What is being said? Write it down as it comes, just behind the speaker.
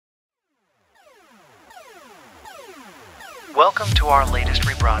Welcome to our latest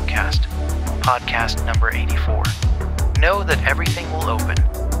rebroadcast, podcast number 84. Know that everything will open.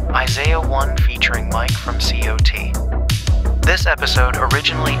 Isaiah 1 featuring Mike from COT. This episode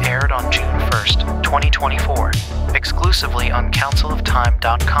originally aired on June 1st, 2024, exclusively on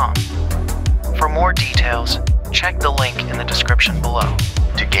councilofTime.com. For more details, check the link in the description below.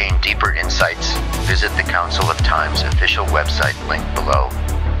 To gain deeper insights, visit the Council of Time's official website link below.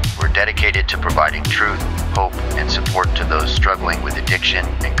 We're dedicated to providing truth, hope, and support to those struggling with addiction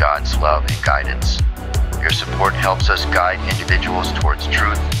and God's love and guidance. Your support helps us guide individuals towards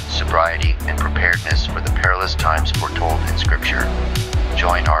truth, sobriety, and preparedness for the perilous times foretold in Scripture.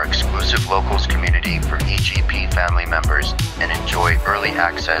 Join our exclusive locals community for EGP family members and enjoy early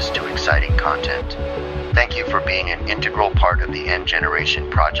access to exciting content. Thank you for being an integral part of the End Generation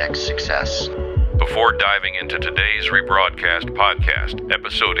Project's success. Before diving into today's rebroadcast podcast,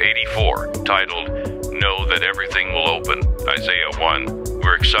 episode 84, titled, Know That Everything Will Open, Isaiah 1,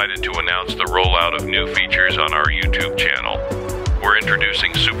 we're excited to announce the rollout of new features on our YouTube channel. We're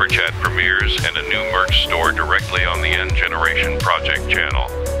introducing Super Chat premieres and a new merch store directly on the End Generation Project channel.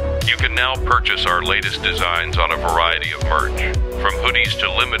 You can now purchase our latest designs on a variety of merch, from hoodies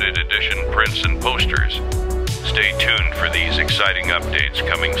to limited edition prints and posters. Stay tuned for these exciting updates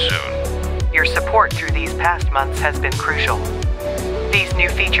coming soon. Your support through these past months has been crucial. These new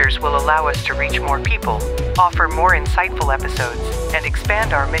features will allow us to reach more people, offer more insightful episodes, and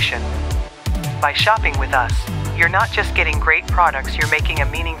expand our mission. By shopping with us, you're not just getting great products, you're making a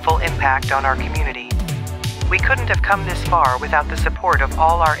meaningful impact on our community. We couldn't have come this far without the support of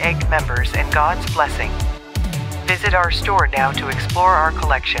all our EGG members and God's blessing. Visit our store now to explore our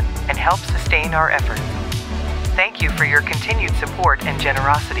collection and help sustain our effort. Thank you for your continued support and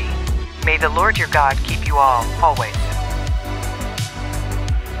generosity. May the Lord your God keep you all, always.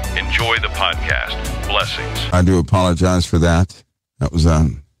 Enjoy the podcast. Blessings. I do apologize for that. That was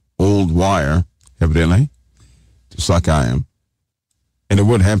an old wire, evidently, just like I am. And it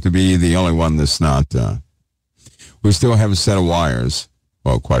would have to be the only one that's not. We still have a set of wires,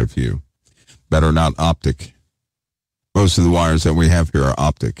 well, quite a few, that are not optic. Most of the wires that we have here are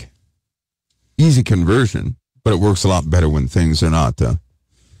optic. Easy conversion, but it works a lot better when things are not,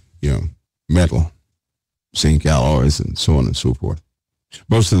 metal, zinc alloys, and so on and so forth.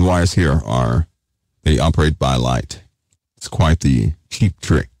 Most of the wires here they operate by light. It's quite the cheap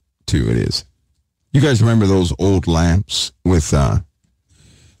trick, too, it is. You guys remember those old lamps with,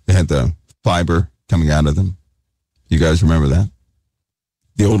 they had the fiber coming out of them? You guys remember that?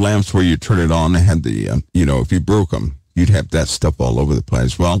 The old lamps where you turn it on, they had the, if you broke them, you'd have that stuff all over the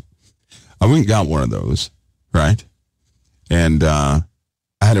place. Well, I went and got one of those, right? And I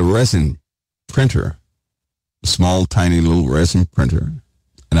had a resin printer, a small, tiny little resin printer,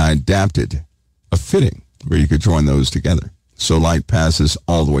 and I adapted a fitting where you could join those together so light passes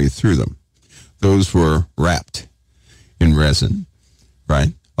all the way through them. Those were wrapped in resin, right?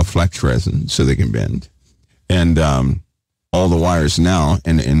 A flex resin so they can bend. And all the wires now,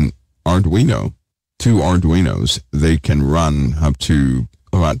 and in Arduino, 2 Arduinos, they can run up to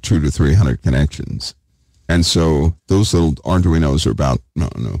about 200 to 300 connections. And so those little Arduinos are about,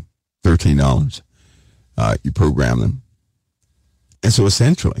 $13. You program them. And so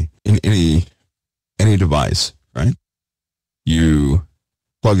essentially, in any device, right, you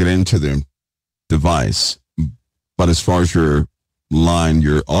plug it into the device, but as far as your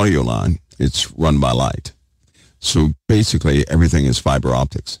audio line, it's run by light. So basically, everything is fiber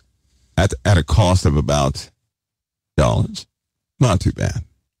optics at a cost of about $1. Not too bad.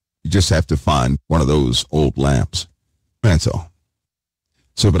 You just have to find one of those old lamps. That's all.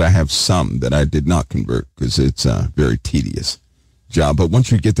 So, but I have some that I did not convert because it's a very tedious job. But once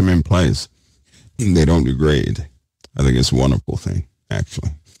you get them in place, they don't degrade. I think it's a wonderful thing, actually.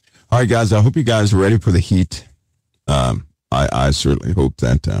 All right, guys, I hope you guys are ready for the heat. I certainly hope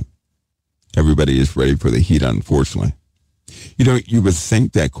that everybody is ready for the heat, unfortunately. You would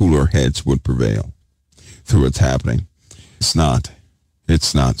think that cooler heads would prevail through what's happening. It's not.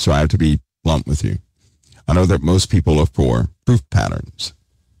 It's not. So I have to be blunt with you. I know that most people are for proof patterns.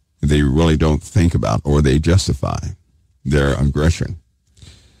 They really don't think about or they justify their aggression.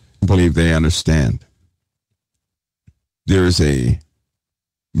 I believe they understand. There is a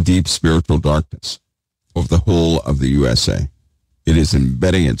deep spiritual darkness over the whole of the USA. It is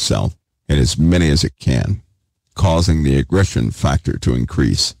embedding itself in as many as it can, causing the aggression factor to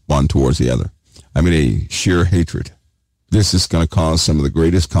increase one towards the other. I mean, a sheer hatred. This is going to cause some of the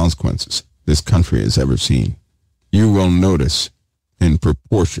greatest consequences this country has ever seen. You will notice, in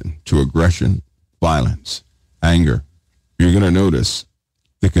proportion to aggression, violence, anger, you're going to notice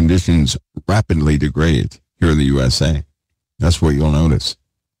the conditions rapidly degrade here in the USA. That's what you'll notice.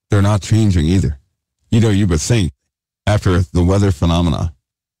 They're not changing either. You would think after the weather phenomena,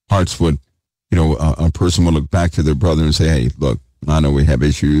 hearts would, a person would look back to their brother and say, hey, look, I know we have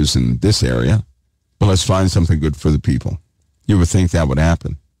issues in this area, but let's find something good for the people. You would think that would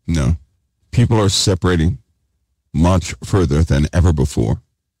happen. No. People are separating much further than ever before.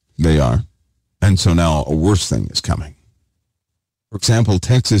 They are. And so now a worse thing is coming. For example,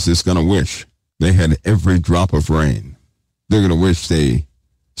 Texas is going to wish they had every drop of rain. They're going to wish they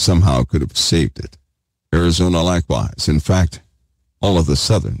somehow could have saved it. Arizona likewise. In fact, all of the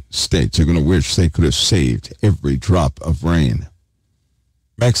southern states are going to wish they could have saved every drop of rain.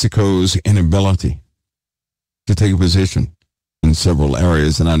 Mexico's inability to take a position in several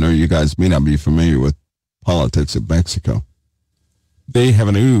areas, and I know you guys may not be familiar with politics of Mexico. They have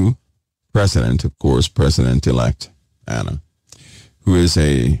a new president, of course, President-elect Anna, who is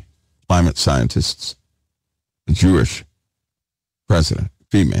a climate scientist, a Jewish president,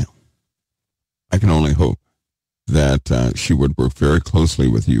 female. I can only hope that she would work very closely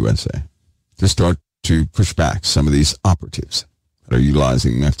with the USA to start to push back some of these operatives that are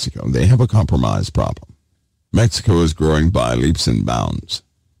utilizing Mexico. They have a compromise problem. Mexico is growing by leaps and bounds.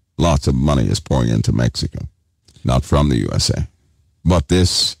 Lots of money is pouring into Mexico, not from the USA. But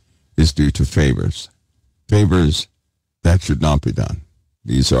this is due to favors. Favors that should not be done.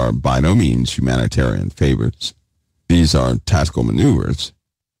 These are by no means humanitarian favors. These are tactical maneuvers,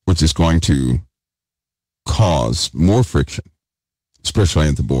 which is going to cause more friction, especially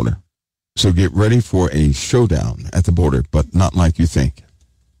at the border. So get ready for a showdown at the border, but not like you think.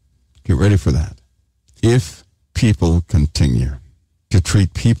 Get ready for that. If people continue to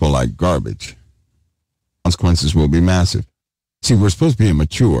treat people like garbage, consequences will be massive. See, we're supposed to be a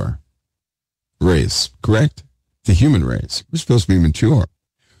mature race, correct? The human race. We're supposed to be mature.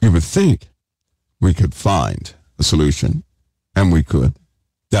 You would think we could find a solution, and we could.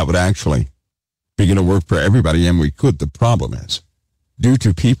 That would actually begin to work for everybody, and we could. The problem is, due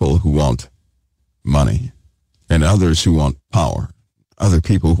to people who want money and others who want power, other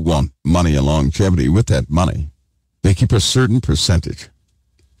people who want money and longevity with that money, they keep a certain percentage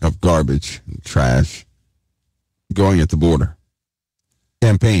of garbage and trash going at the border.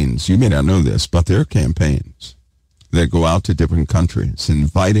 Campaigns, you may not know this, but there are campaigns that go out to different countries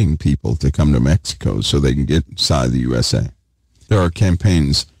inviting people to come to Mexico so they can get inside the USA. There are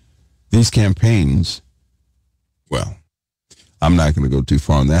campaigns. These campaigns, well, I'm not going to go too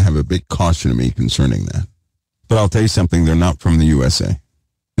far on that. I have a big caution to me concerning that. But I'll tell you something, they're not from the USA.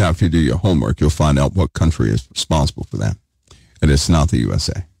 Now, if you do your homework, you'll find out what country is responsible for that. And it's not the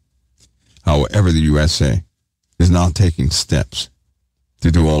USA. However, the USA is not taking steps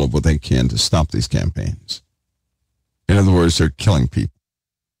to do all of what they can to stop these campaigns. In other words, they're killing people.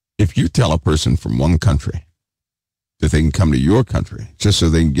 If you tell a person from one country that they can come to your country just so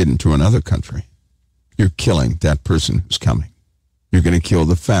they can get into another country, you're killing that person who's coming. You're going to kill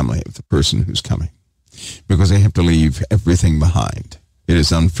the family of the person who's coming because they have to leave everything behind. It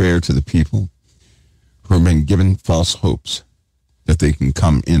is unfair to the people who have been given false hopes that they can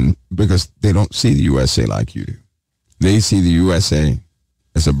come in because they don't see the USA like you do. They see the USA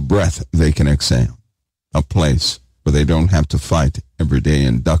as a breath they can exhale, a place where they don't have to fight every day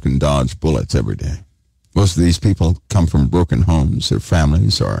and duck and dodge bullets every day. Most of these people come from broken homes. Their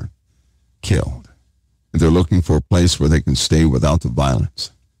families are killed. And they're looking for a place where they can stay without the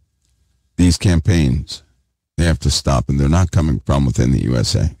violence. These campaigns, they have to stop, and they're not coming from within the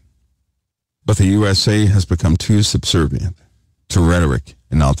USA. But the USA has become too subservient to rhetoric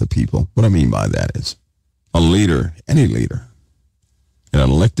and not the people. What I mean by that is a leader, any leader, an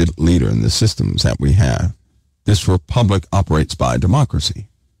elected leader in the systems that we have, this republic operates by democracy.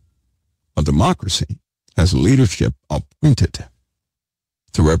 A democracy has leadership appointed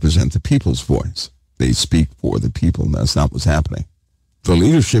to represent the people's voice. They speak for the people. That's not what's happening. The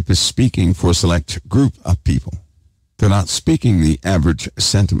leadership is speaking for a select group of people. They're not speaking the average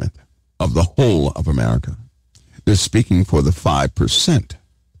sentiment of the whole of America. They're speaking for the 5%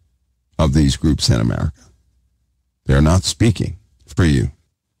 of these groups in America. They're not speaking for you.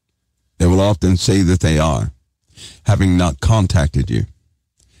 They will often say that they are, having not contacted you.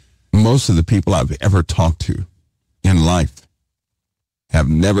 Most of the people I've ever talked to in life have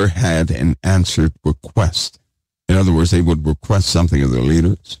never had an answered request. In other words, they would request something of their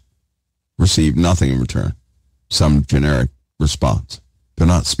leaders, receive nothing in return, some generic response. They're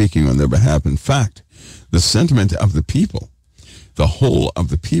not speaking on their behalf. In fact, the sentiment of the people, the whole of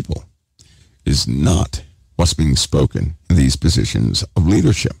the people, is not what's being spoken in these positions of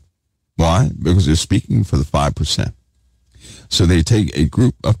leadership. Why? Because they're speaking for the 5%. So they take a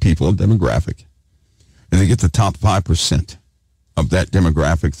group of people, demographic, and they get the top 5%, of that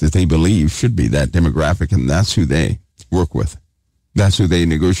demographic that they believe should be that demographic, and that's who they work with. That's who they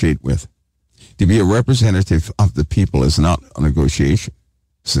negotiate with. To be a representative of the people is not a negotiation.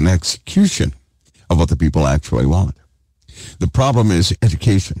 It's an execution of what the people actually want. The problem is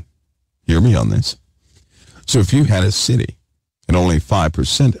education. Hear me on this. So if you had a city and only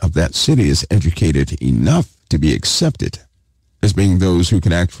 5% of that city is educated enough to be accepted as being those who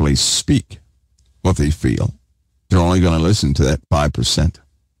can actually speak what they feel, they're only going to listen to that 5%.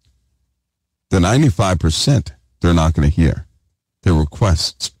 The 95%, they're not going to hear. Their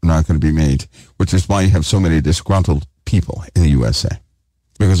requests are not going to be made, which is why you have so many disgruntled people in the USA.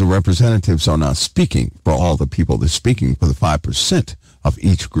 Because the representatives are not speaking for all the people. They're speaking for the 5% of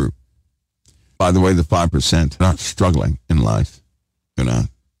each group. By the way, the 5% are not struggling in life. They're not.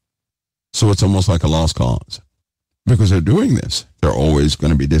 So it's almost like a lost cause. Because they're doing this, they're always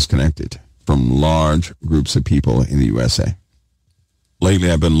going to be disconnected from large groups of people in the USA.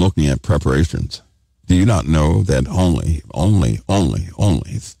 Lately, I've been looking at preparations. Do you not know that only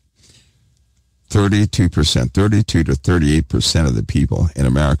 32%, 32 to 38% of the people in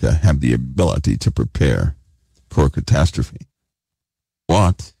America have the ability to prepare for a catastrophe?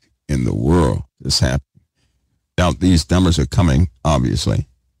 What in the world is happening? Now, these numbers are coming, obviously,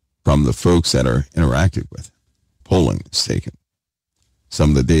 from the folks that are interacted with. Polling is taken.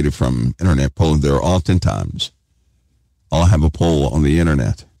 Some of the data from internet polling, there are oftentimes, I'll have a poll on the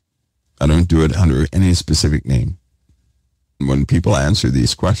internet. I don't do it under any specific name. When people answer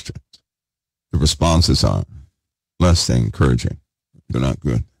these questions, the responses are less than encouraging. They're not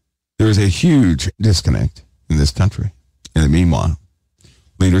good. There is a huge disconnect in this country. In the meanwhile,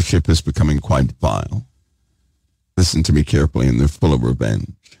 leadership is becoming quite vile. Listen to me carefully, and they're full of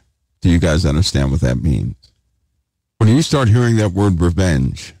revenge. Do you guys understand what that means? When you start hearing that word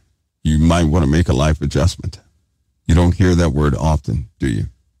revenge, you might want to make a life adjustment. You don't hear that word often, do you?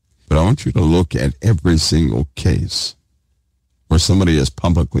 But I want you to look at every single case where somebody has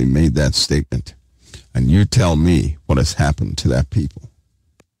publicly made that statement, and you tell me what has happened to that people.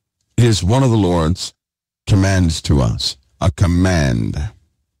 It is one of the Lord's commands to us, a command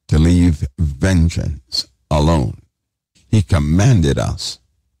to leave vengeance alone. He commanded us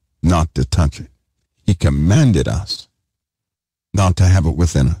not to touch it. He commanded us not to have it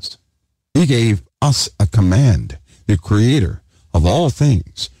within us. He gave us a command. The Creator of all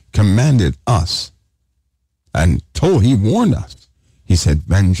things commanded us and he warned us. He said,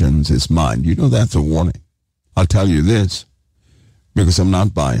 vengeance is mine. You know that's a warning. I'll tell you this, because I'm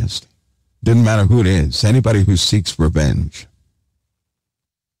not biased. Didn't matter who it is. Anybody who seeks revenge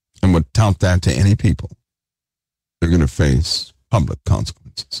and would tout that to any people, they're going to face public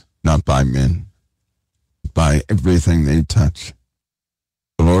consequences, not by men, by everything they touch.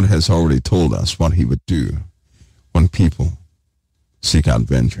 The Lord has already told us what he would do when people seek out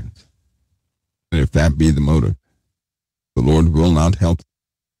vengeance. And if that be the motive, the Lord will not help.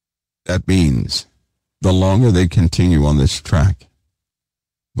 That means the longer they continue on this track,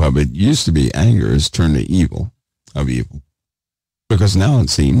 well, it used to be anger has turned to evil of evil. Because now it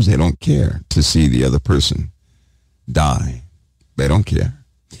seems they don't care to see the other person die. They don't care.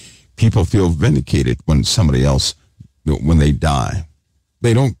 People feel vindicated when somebody else, when they die.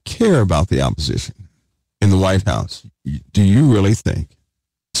 They don't care about the opposition. In the White House, do you really think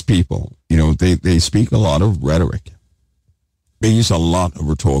these people, they speak a lot of rhetoric. They use a lot of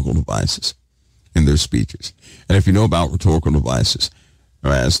rhetorical devices in their speeches. And if you know about rhetorical devices,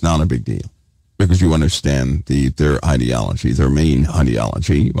 it's not a big deal because you understand their ideology, their main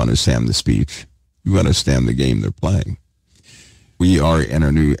ideology. You understand the speech. You understand the game they're playing. We are in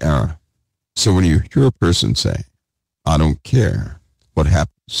a new era. So when you hear a person say, I don't care what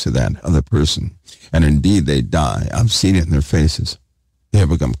happens to that other person, and indeed they die, I've seen it in their faces. They have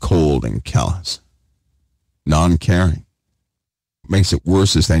become cold and callous, non-caring. What makes it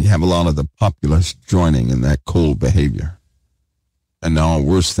worse is that you have a lot of the populace joining in that cold behavior. And now a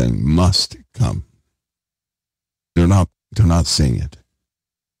worse thing must come. They're not seeing it.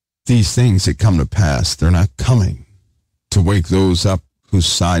 These things that come to pass, they're not coming to wake those up who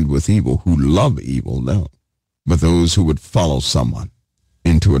side with evil, who love evil, no, but those who would follow someone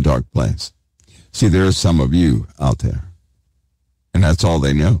into a dark place. See, there are some of you out there, and that's all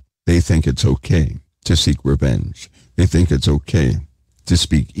they know. They think it's okay to seek revenge. They think it's okay to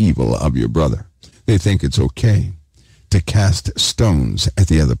speak evil of your brother. They think it's okay to cast stones at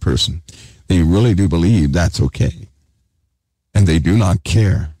the other person. They really do believe that's okay. And they do not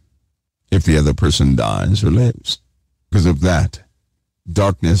care if the other person dies or lives. Because of that,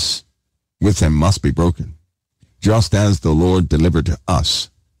 darkness with them must be broken. Just as the Lord delivered to us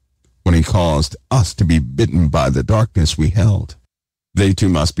when he caused us to be bitten by the darkness we held. they too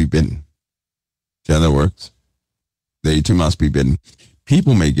must be bitten. See how that works? They too must be bitten.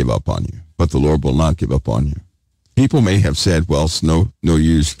 People may give up on you, but the Lord will not give up on you. People may have said, well, it's no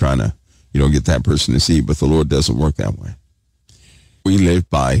use trying to, get that person to see, but the Lord doesn't work that way. We live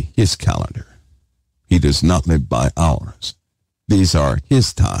by his calendar. He does not live by ours. These are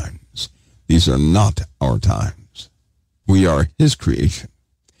his times. These are not our times. We are his creation.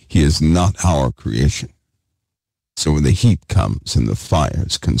 He is not our creation. So when the heat comes and the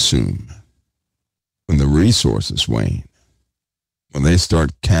fires consume, when the resources wane, when they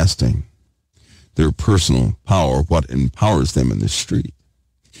start casting their personal power, what empowers them in the street,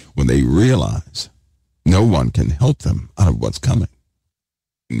 when they realize no one can help them out of what's coming,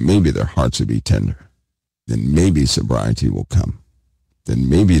 maybe their hearts will be tender. Then maybe sobriety will come. Then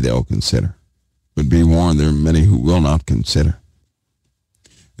maybe they'll consider. But be warned, there are many who will not consider.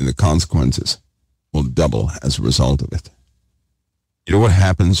 And the consequences will double as a result of it. You know what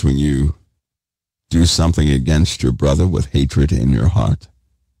happens when you do something against your brother with hatred in your heart?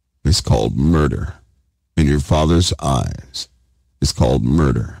 It's called murder. In your Father's eyes, it's called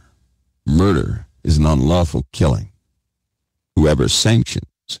murder. Murder is an unlawful killing. Whoever sanctions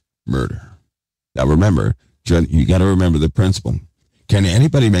murder. Now remember, you got to remember the principle. Can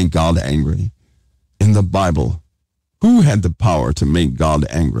anybody make God angry? In the Bible, who had the power to make God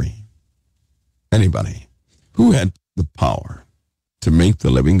angry? Anybody. Who had the power to make the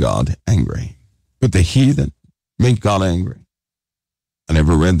living God angry? Could the heathen make God angry? I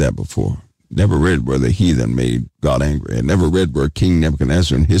never read that before. Never read where the heathen made God angry. I never read where King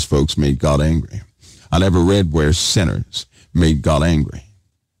Nebuchadnezzar and his folks made God angry. I never read where sinners made God angry.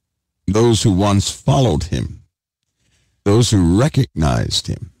 Those who once followed him, those who recognized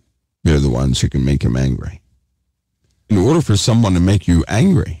him, they're the ones who can make him angry. In order for someone to make you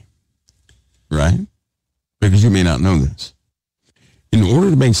angry, right? Because you may not know this. In order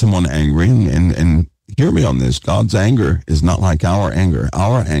to make someone angry, and hear me on this, God's anger is not like our anger.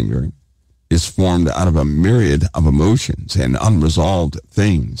 Our anger is formed out of a myriad of emotions and unresolved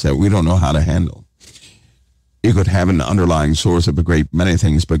things that we don't know how to handle. It could have an underlying source of a great many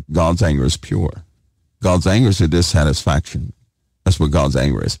things, but God's anger is pure. God's anger is a dissatisfaction. That's what God's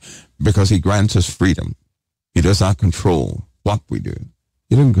anger is, because he grants us freedom. He does not control what we do.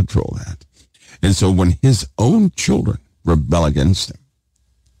 He doesn't control that. And so when his own children rebel against him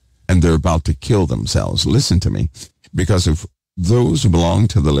and they're about to kill themselves, listen to me, because if those who belong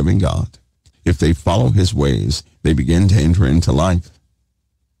to the living God, if they follow his ways, they begin to enter into life.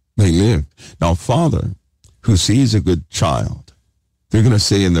 They live. Now, Father, who sees a good child, they're going to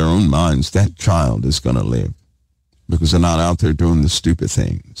say in their own minds, that child is going to live, because they're not out there doing the stupid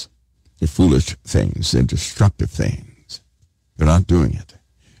things, the foolish things, the destructive things. They're not doing it,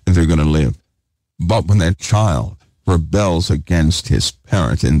 and they're going to live. But when that child rebels against his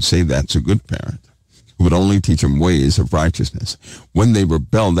parent, and say that's a good parent, who would only teach him ways of righteousness, when they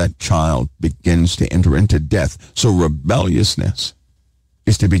rebel, that child begins to enter into death. So rebelliousness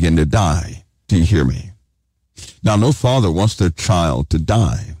is to begin to die. Do you hear me? Now, no father wants their child to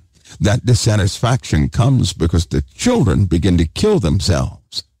die. That dissatisfaction comes because the children begin to kill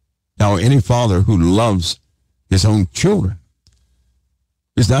themselves. Now, any father who loves his own children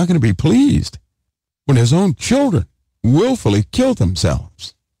is not going to be pleased when his own children willfully kill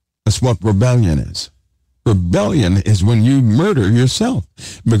themselves. That's what rebellion is. Rebellion is when you murder yourself,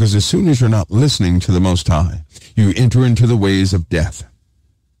 because as soon as you're not listening to the Most High, you enter into the ways of death.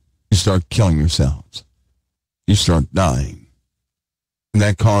 You start killing yourselves. You start dying. And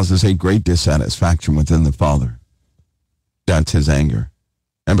that causes a great dissatisfaction within the Father. That's his anger.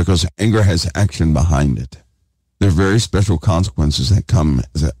 And because anger has action behind it, there are very special consequences that come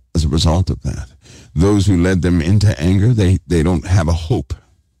as a result of that. Those who led them into anger, they don't have a hope.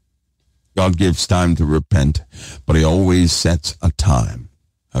 God gives time to repent, but he always sets a time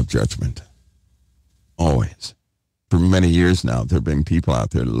of judgment. Always. For many years now, there have been people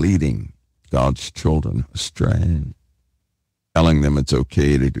out there leading God's children astray, telling them it's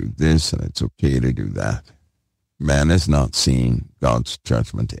okay to do this and it's okay to do that. Man has not seen God's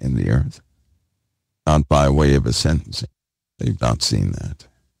judgment in the earth, not by way of a sentencing. They've not seen that,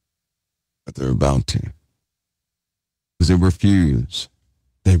 but they're about to. Because they refuse.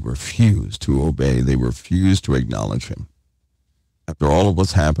 They refuse to obey. They refuse to acknowledge him. After all of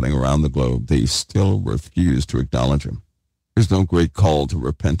what's happening around the globe, they still refuse to acknowledge him. There's no great call to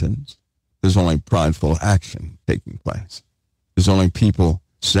repentance. There's only prideful action taking place. There's only people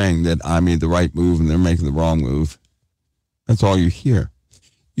saying that I made the right move and they're making the wrong move. That's all you hear.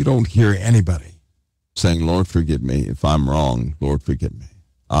 You don't hear anybody saying, Lord, forgive me. If I'm wrong, Lord, forgive me.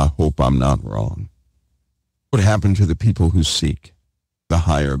 I hope I'm not wrong. What happened to the people who seek? the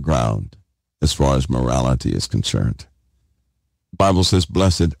higher ground as far as morality is concerned. The Bible says,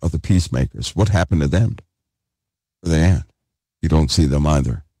 blessed are the peacemakers. What happened to them? Where they at? You don't see them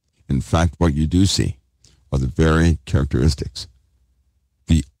either. In fact, what you do see are the very characteristics,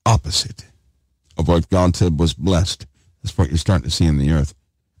 the opposite of what God said was blessed. That's what you're starting to see in the earth.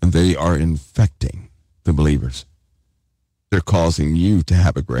 And they are infecting the believers. They're causing you to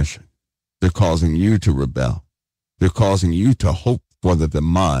have aggression. They're causing you to rebel. They're causing you to hope for the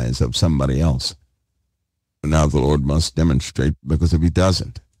demise of somebody else. And now the Lord must demonstrate, because if he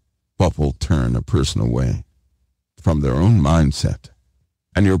doesn't, what will turn a person away from their own mindset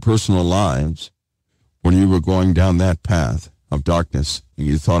and your personal lives? When you were going down that path of darkness and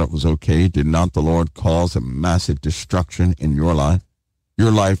you thought it was okay, did not the Lord cause a massive destruction in your life?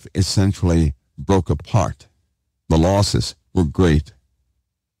 Your life essentially broke apart. The losses were great,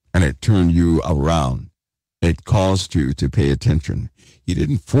 and it turned you around. It caused you to pay attention. He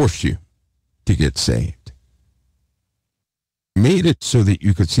didn't force you to get saved. He made it so that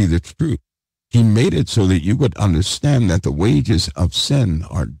you could see the truth. He made it so that you would understand that the wages of sin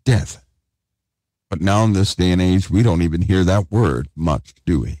are death. But now in this day and age, we don't even hear that word much,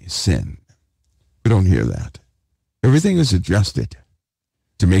 do we? Sin. We don't hear that. Everything is adjusted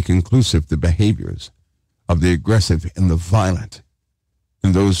to make inclusive the behaviors of the aggressive and the violent,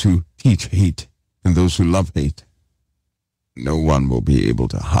 and those who teach hate and those who love hate. No one will be able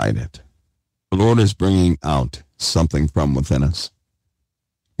to hide it. The Lord is bringing out something from within us.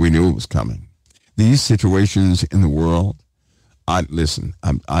 We knew it was coming. These situations in the world, I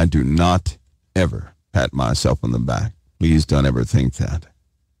do not ever pat myself on the back. Please don't ever think that.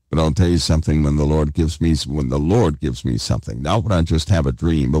 But I'll tell you something, when the Lord gives me something, not when I just have a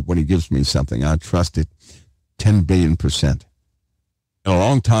dream, but when he gives me something, I trust it 10 billion%. And a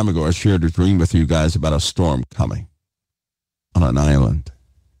long time ago, I shared a dream with you guys about a storm coming on an island,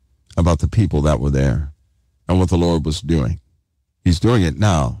 about the people that were there and what the Lord was doing. He's doing it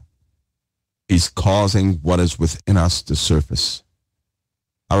now. He's causing what is within us to surface.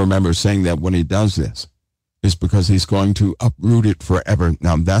 I remember saying that when he does this, it's because he's going to uproot it forever.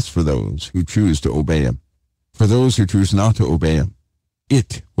 Now, that's for those who choose to obey him. For those who choose not to obey him,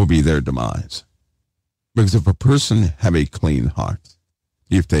 it will be their demise. Because if a person have a clean heart,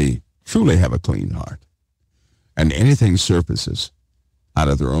 if they truly have a clean heart, and anything surfaces out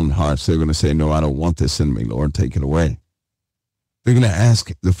of their own hearts, they're going to say, no, I don't want this in me, Lord, take it away. They're going to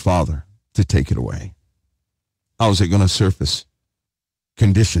ask the Father to take it away. How is it going to surface?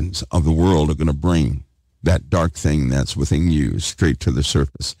 Conditions of the world are going to bring that dark thing that's within you straight to the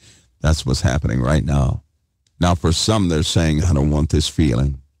surface. That's what's happening right now. Now, for some, they're saying, I don't want this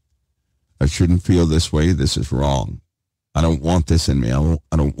feeling. I shouldn't feel this way. This is wrong. I don't want this in me.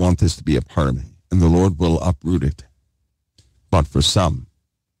 I don't want this to be a part of me. And the Lord will uproot it. But for some,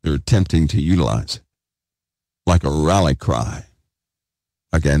 they're attempting to utilize it like a rally cry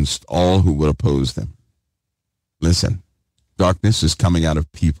against all who would oppose them. Listen, darkness is coming out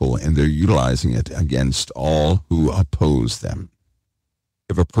of people, and they're utilizing it against all who oppose them.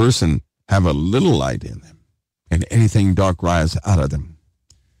 If a person have a little light in them, and anything dark rise out of them,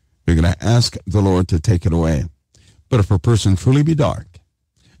 they're going to ask the Lord to take it away. But if a person truly be dark,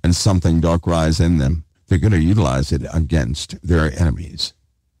 and something dark rise in them, they're going to utilize it against their enemies.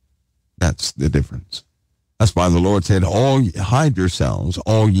 That's the difference. That's why the Lord said, all hide yourselves,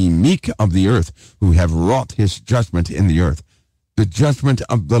 all ye meek of the earth, who have wrought his judgment in the earth. The judgment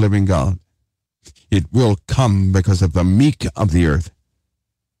of the living God. It will come because of the meek of the earth.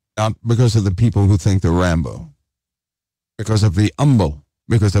 Not because of the people who think they're Rambo. Because of the humble.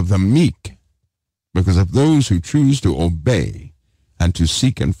 Because of the meek. Because of those who choose to obey and to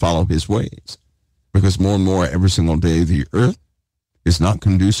seek and follow his ways. Because more and more every single day the earth is not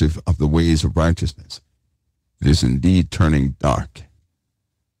conducive of the ways of righteousness. It is indeed turning dark.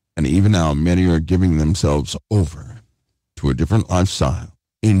 And even now many are giving themselves over to a different lifestyle.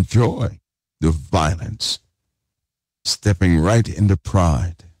 Enjoy the violence. Stepping right into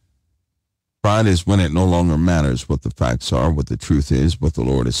pride. Pride is when it no longer matters what the facts are, what the truth is, what the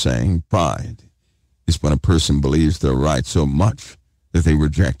Lord is saying. Pride is when a person believes they're right so much that they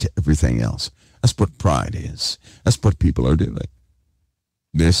reject everything else. That's what pride is. That's what people are doing.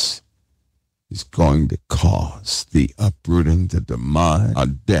 This is going to cause the uprooting, the demise, a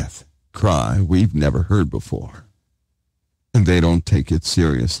death cry we've never heard before. And they don't take it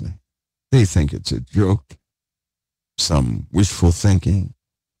seriously. They think it's a joke, some wishful thinking,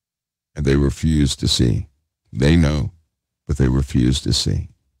 and they refuse to see. They know, but they refuse to see.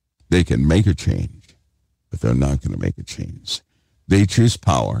 They can make a change, but they're not going to make a change. They choose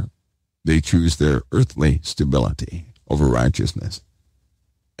power. They choose their earthly stability over righteousness.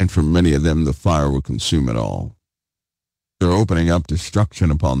 and for many of them the fire will consume it all. They're opening up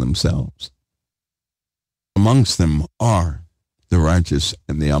destruction upon themselves. Amongst them are the righteous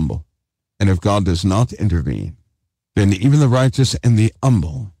and the humble. And if God does not intervene, then even the righteous and the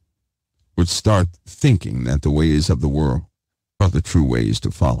humble would start thinking that the ways of the world are the true ways to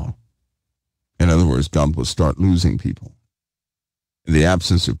follow. In other words, God will start losing people. In the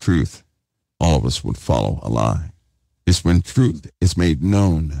absence of truth, all of us would follow a lie. It's when truth is made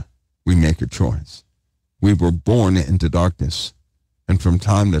known, we make a choice. We were born into darkness, and from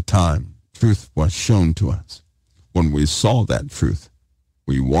time to time, truth was shown to us. When we saw that truth,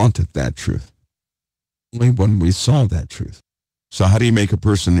 we wanted that truth. Only when we saw that truth. So how do you make a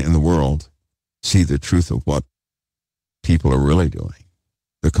person in the world see the truth of what people are really doing?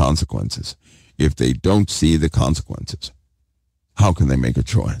 The consequences. If they don't see the consequences, how can they make a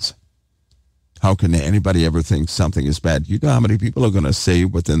choice? How can anybody ever think something is bad? You know how many people are going to say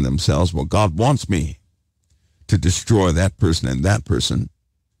within themselves, well, God wants me to destroy that person and that person.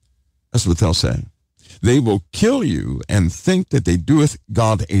 That's what they'll say. They will kill you and think that they doeth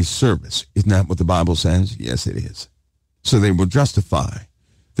God a service. Isn't that what the Bible says? Yes, it is. So they will justify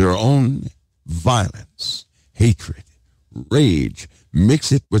their own violence, hatred, rage,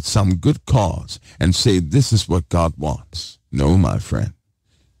 mix it with some good cause, and say this is what God wants. No, my friend.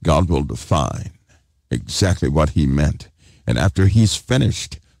 God will define exactly what he meant. And after he's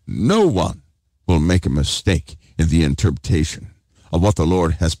finished, no one will make a mistake in the interpretation of what the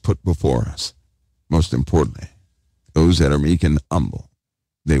Lord has put before us. Most importantly, those that are meek and humble,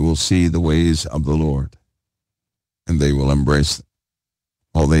 they will see the ways of the Lord, and they will embrace them.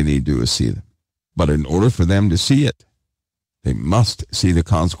 All they need to do is see them. But in order for them to see it, they must see the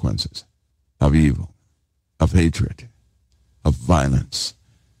consequences of evil, of hatred, of violence.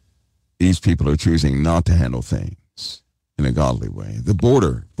 These people are choosing not to handle things in a godly way. The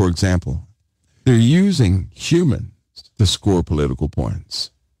border, for example, they're using humans to score political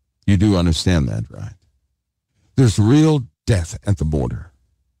points. You do understand that, right? There's real death at the border.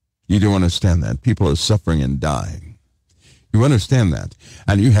 You do understand that. People are suffering and dying. You understand that.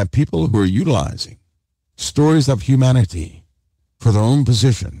 And you have people who are utilizing stories of humanity for their own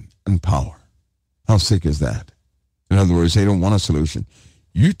position and power. How sick is that? In other words, they don't want a solution.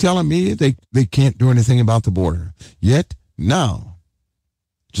 You telling me they can't do anything about the border? Yet now,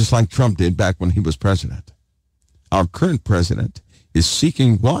 just like Trump did back when he was president, our current president is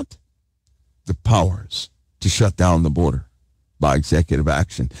seeking what? The powers to shut down the border by executive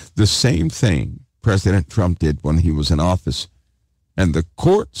action. The same thing President Trump did when he was in office. And the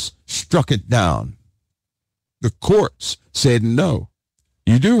courts struck it down. The courts said no.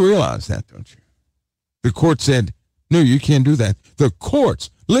 You do realize that, don't you? The court said, no, you can't do that. The courts,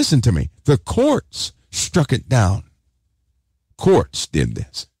 listen to me, the courts struck it down. Courts did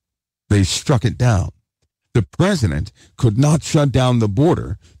this. They struck it down. The president could not shut down the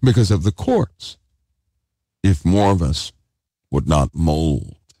border because of the courts. If more of us would not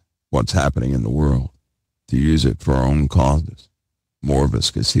mold what's happening in the world to use it for our own causes, more of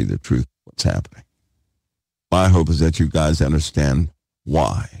us could see the truth of what's happening. My hope is that you guys understand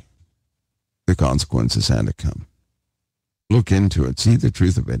why the consequences had to come. Look into it. See the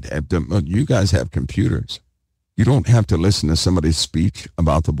truth of it. You guys have computers. You don't have to listen to somebody's speech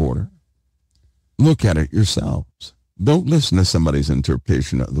about the border. Look at it yourselves. Don't listen to somebody's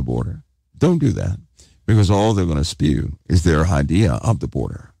interpretation of the border. Don't do that, because all they're going to spew is their idea of the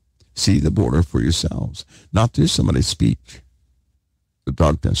border. See the border for yourselves, not through somebody's speech. The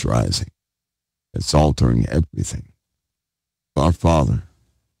darkness rising. It's altering everything. Our Father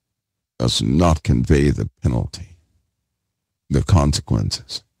does not convey the penalty, the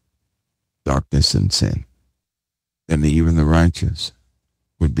consequences, darkness and sin. And even the righteous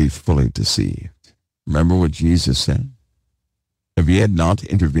would be fully deceived. Remember what Jesus said? If he had not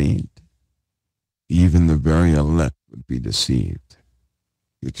intervened, even the very elect would be deceived.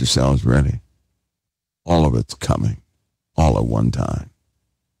 Get yourselves ready. All of it's coming, all at one time.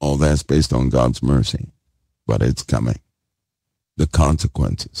 All that's based on God's mercy, but it's coming. The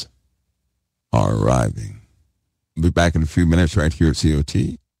consequences are arriving. We'll be back in a few minutes right here at COT,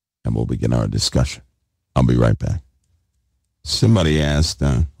 and we'll begin our discussion. I'll be right back. Somebody asked,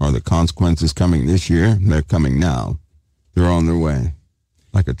 are the consequences coming this year? They're coming now. They're on their way.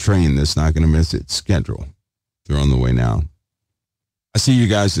 Like a train that's not going to miss its schedule. They're on the way now. I see you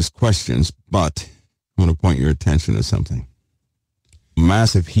guys as questions, but I want to point your attention to something. A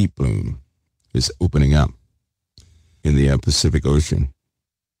massive heat bloom is opening up in the Pacific Ocean.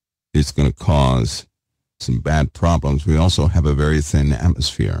 It's going to cause some bad problems. We also have a very thin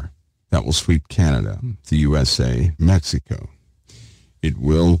atmosphere that will sweep Canada, the USA, Mexico. it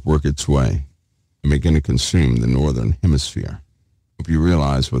will work its way and begin to consume the northern hemisphere. Hope you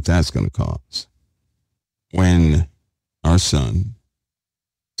realize what that's going to cause. When our sun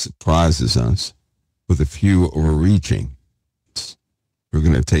surprises us with a few overreaching, we're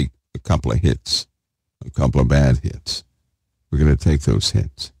going to take a couple of hits, a couple of bad hits. We're going to take those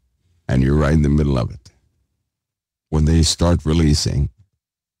hits, and you're right in the middle of it. When they start releasing,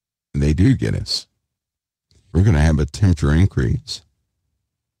 and they do get us, we're going to have a temperature increase.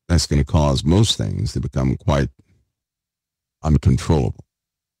 That's going to cause most things to become quite uncontrollable.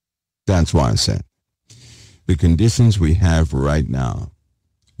 That's why I said the conditions we have right now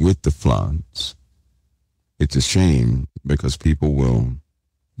with the floods, it's a shame because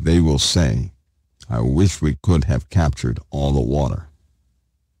they will say, I wish we could have captured all the water.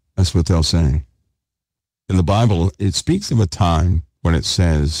 That's what they'll say. In the Bible, it speaks of a time when it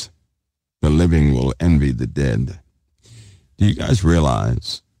says, the living will envy the dead. Do you guys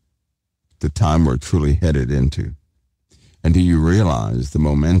realize the time we're truly headed into? And do you realize the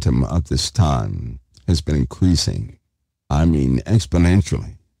momentum of this time has been increasing? I mean,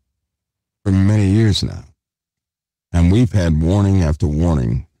 exponentially for many years now. And we've had warning after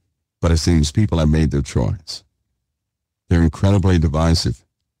warning, but it seems people have made their choice. They're incredibly divisive.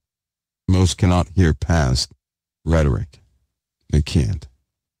 Most cannot hear past rhetoric. They can't.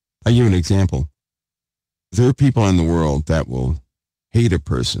 I'll give you an example. There are people in the world that will hate a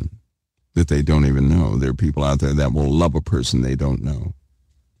person that they don't even know. There are people out there that will love a person they don't know.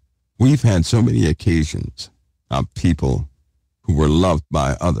 We've had so many occasions of people who were loved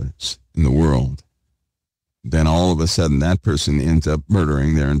by others in the world. Then all of a sudden that person ends up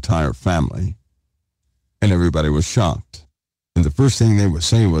murdering their entire family. And everybody was shocked. And the first thing they would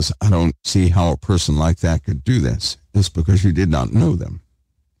say was, I don't see how a person like that could do this. It's because you did not know them.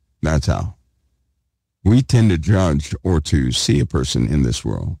 That's how. We tend to judge or to see a person in this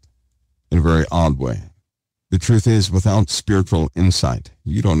world in a very odd way. The truth is, without spiritual insight,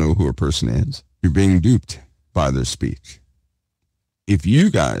 you don't know who a person is. You're being duped by their speech. If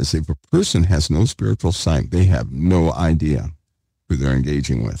a person has no spiritual sight, they have no idea who they're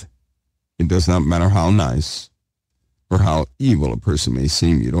engaging with. It does not matter how nice or how evil a person may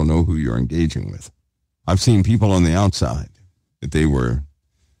seem. You don't know who you're engaging with. I've seen people on the outside that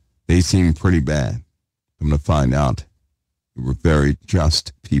they seem pretty bad. I'm going to find out they were very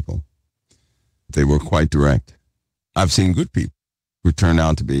just people. They were quite direct. I've seen good people who turned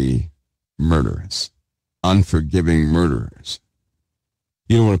out to be murderous, unforgiving murderers.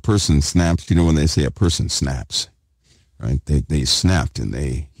 You know when a person snaps, you know when they say a person snaps, right? They snapped and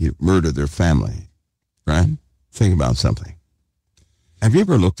they murdered their family, right? Think about something. Have you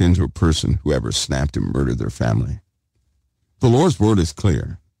ever looked into a person who ever snapped and murdered their family? The Lord's word is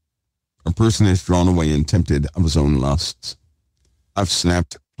clear. A person is drawn away and tempted of his own lusts. I've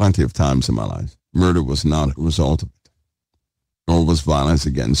snapped plenty of times in my life. Murder was not a result of it, nor was violence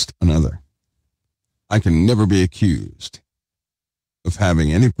against another. I can never be accused of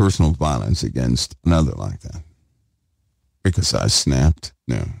having any personal violence against another like that. Because I snapped?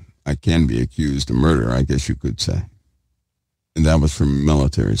 No. I can be accused of murder, I guess you could say. And that was from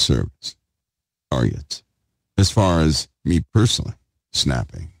military service targets. As far as me personally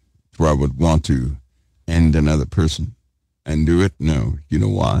snapping, where I would want to end another person and do it, no. You know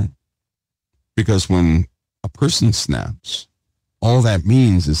why? Because when a person snaps, all that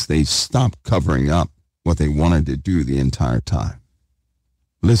means is they stop covering up what they wanted to do the entire time.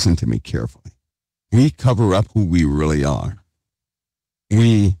 Listen to me carefully. We cover up who we really are.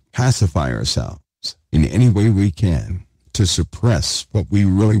 We pacify ourselves in any way we can to suppress what we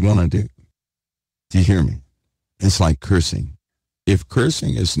really want to do. Do you hear me? It's like cursing. If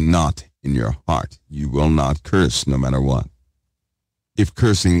cursing is not in your heart, you will not curse no matter what. If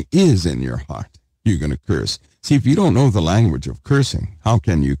cursing is in your heart, you're going to curse. See, if you don't know the language of cursing, how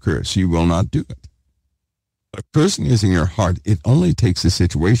can you curse? You will not do it. But if cursing is in your heart, it only takes a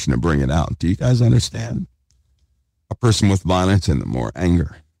situation to bring it out. Do you guys understand? A person with violence in them or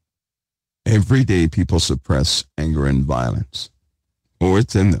anger. Every day people suppress anger and violence. Oh,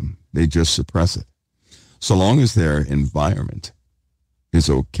 it's in them. They just suppress it. So long as their environment is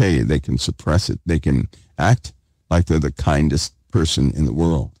okay, they can suppress it. They can act like they're the kindest person in the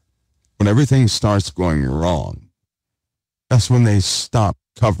world. When everything starts going wrong, that's when they stop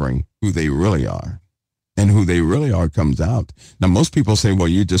covering who they really are. And who they really are comes out. Now, most people say, well,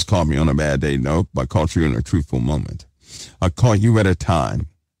 you just caught me on a bad day. Nope, I caught you in a truthful moment. I caught you at a time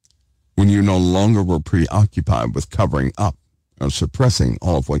when you no longer were preoccupied with covering up or suppressing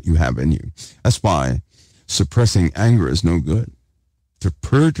all of what you have in you. That's why suppressing anger is no good. To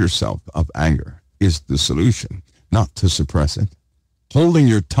purge yourself of anger is the solution, not to suppress it. Holding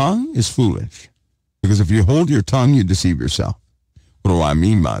your tongue is foolish, because if you hold your tongue, you deceive yourself. What do I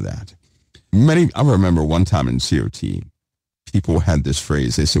mean by that? I remember one time in COT, people had this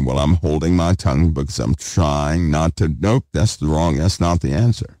phrase. They said, well, I'm holding my tongue because I'm trying not to. Nope, that's wrong. That's not the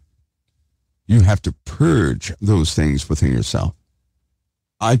answer. You have to purge those things within yourself.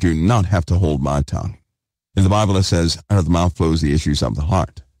 I do not have to hold my tongue. In the Bible, it says, out of the mouth flows the issues of the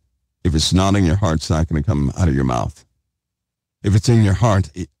heart. If it's not in your heart, it's not going to come out of your mouth. If it's in your heart,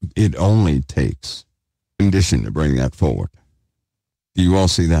 it only takes condition to bring that forward. Do you all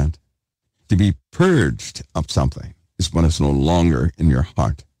see that? To be purged of something is when it's no longer in your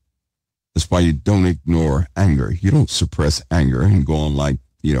heart. That's why you don't ignore anger. You don't suppress anger and go on like,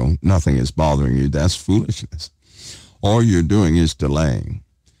 nothing is bothering you. That's foolishness. All you're doing is delaying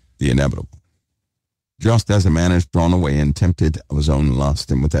the inevitable. Just as a man is drawn away and tempted of his own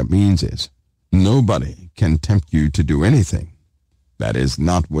lust. And what that means is nobody can tempt you to do anything that is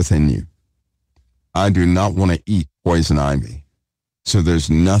not within you. I do not want to eat poison ivy. So there's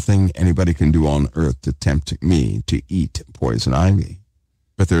nothing anybody can do on earth to tempt me to eat poison ivy.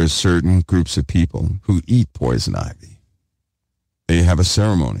 But there are certain groups of people who eat poison ivy. They have a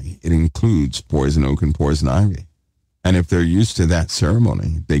ceremony. It includes poison oak and poison ivy. And if they're used to that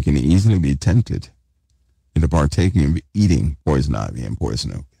ceremony, they can easily be tempted into partaking of eating poison ivy and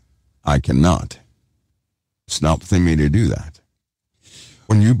poison oak. I cannot. It's not within me to do that.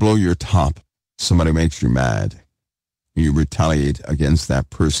 When you blow your top, somebody makes you mad. You retaliate against that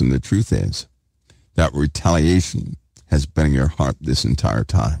person. The truth is that retaliation has been in your heart this entire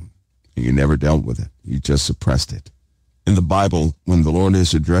time. And you never dealt with it. You just suppressed it. In the Bible, when the Lord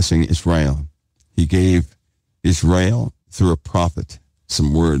is addressing Israel, he gave Israel, through a prophet,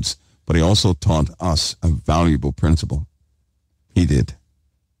 some words, but he also taught us a valuable principle. He did.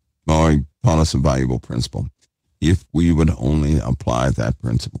 Oh, he taught us a valuable principle. If we would only apply that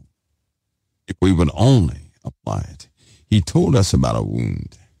principle. If we would only apply it. He told us about a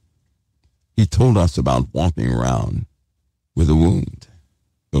wound. He told us about walking around with a wound.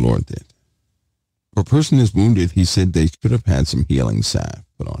 The Lord did. If a person is wounded, he said they should have had some healing salve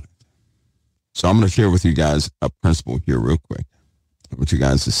put on it. So I'm going to share with you guys a principle here real quick. I want you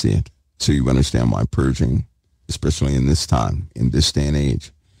guys to see it so you understand why purging, especially in this time, in this day and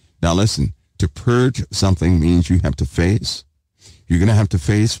age. Now listen, to purge something means you have to face. You're going to have to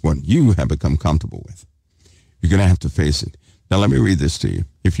face what you have become comfortable with. You're going to have to face it. Now let me read this to you.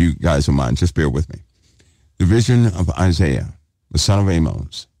 If you guys don't mind, just bear with me. The vision of Isaiah, the son of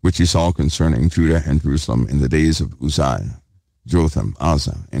Amos, which he saw concerning Judah and Jerusalem in the days of Uzziah, Jotham,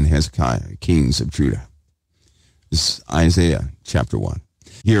 Asa, and Hezekiah, kings of Judah. This is Isaiah chapter 1.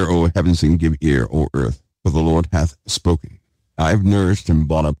 Hear, O heavens, and give ear, O earth, for the Lord hath spoken. I have nourished and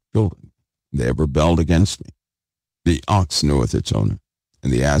brought up children. They have rebelled against me. The ox knoweth its owner,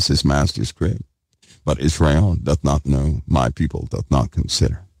 and the ass his master's crib. But Israel doth not know, my people doth not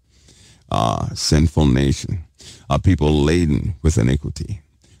consider. Sinful nation, a people laden with iniquity,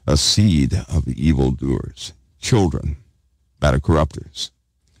 a seed of evildoers, children that are corrupters.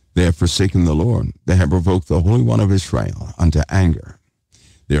 They have forsaken the Lord. They have provoked the Holy One of Israel unto anger.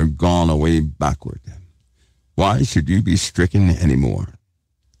 They are gone away backward. Why should you be stricken any more?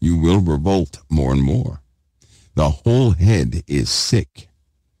 You will revolt more and more. The whole head is sick,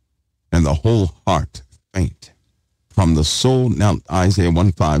 and the whole heart faint. From the soul, now Isaiah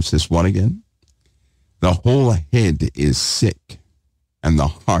 1:5 says what again? The whole head is sick, and the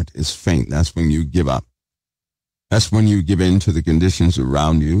heart is faint. That's when you give up. That's when you give in to the conditions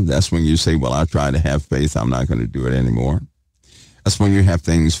around you. That's when you say, well, I try to have faith. I'm not going to do it anymore. That's when you have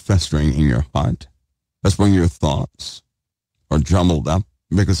things festering in your heart. That's when your thoughts are jumbled up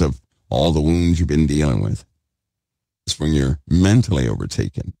because of all the wounds you've been dealing with. It's when you're mentally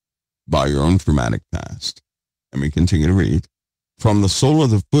overtaken by your own traumatic past. And we continue to read. From the sole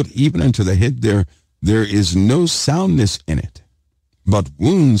of the foot even unto the head, there is no soundness in it, but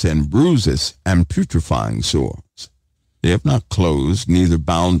wounds and bruises and putrefying sores. They have not closed, neither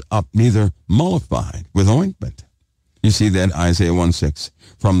bound up, neither mollified with ointment. You see that, Isaiah 1:6.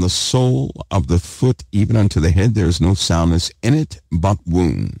 From the sole of the foot even unto the head, there is no soundness in it, but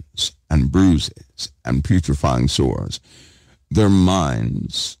wounds and bruises and putrefying sores. Their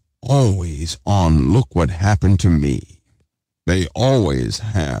minds always on, look what happened to me. They always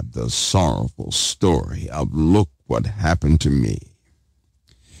have the sorrowful story of, look what happened to me.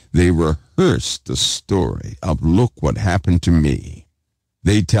 They rehearse the story of, look what happened to me.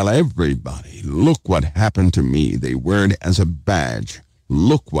 They tell everybody, look what happened to me. They wear it as a badge.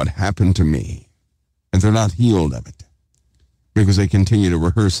 Look what happened to me. And they're not healed of it because they continue to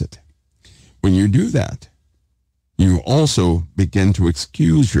rehearse it. When you do that, You also begin to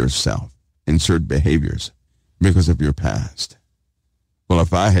excuse yourself in certain behaviors because of your past. Well,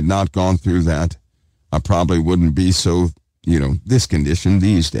 if I had not gone through that, I probably wouldn't be so, this condition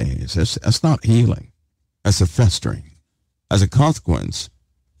these days. That's not healing. That's a festering. As a consequence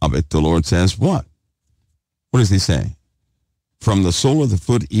of it, the Lord says what? What does he say? From the sole of the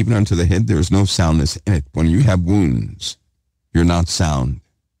foot even unto the head, there is no soundness in it. When you have wounds, you're not sound.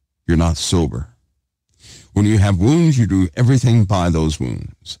 You're not sober. When you have wounds, you do everything by those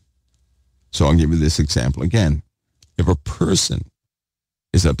wounds. So I'll give you this example again. If a person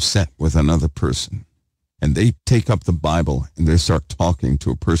is upset with another person, and they take up the Bible and they start talking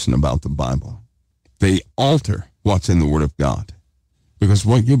to a person about the Bible, they alter what's in the Word of God. Because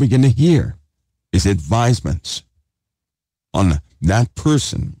what you begin to hear is advisements on that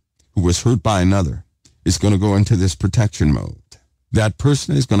person who was hurt by another is going to go into this protection mode. That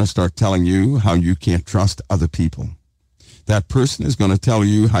person is going to start telling you how you can't trust other people. That person is going to tell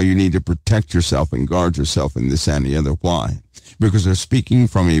you how you need to protect yourself and guard yourself and this and the other. Why? Because they're speaking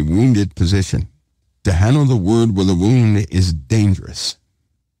from a wounded position. To handle the word with a wound is dangerous.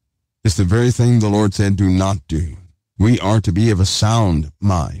 It's the very thing the Lord said do not do. We are to be of a sound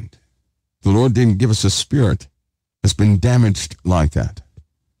mind. The Lord didn't give us a spirit that's been damaged like that.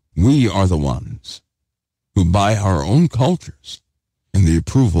 We are the ones who, by our own cultures and the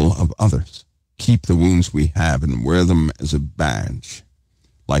approval of others, keep the wounds we have and wear them as a badge,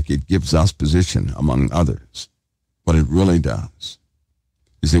 like it gives us position among others. What it really does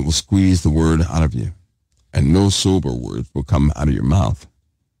is it will squeeze the word out of you, and no sober words will come out of your mouth.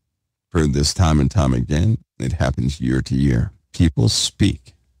 Heard this time and time again. It happens year to year. People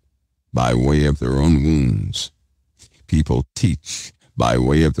speak by way of their own wounds. People teach by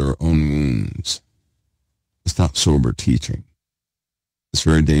way of their own wounds. It's not sober teaching. It's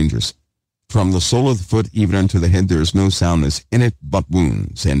very dangerous. From the sole of the foot even unto the head there is no soundness in it but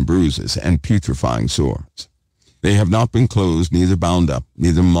wounds and bruises and putrefying sores. They have not been closed, neither bound up,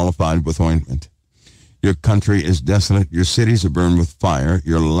 neither mollified with ointment. Your country is desolate, your cities are burned with fire,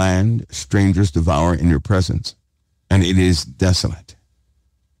 your land strangers devour in your presence, and it is desolate,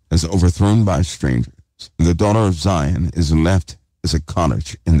 as overthrown by strangers. The daughter of Zion is left as a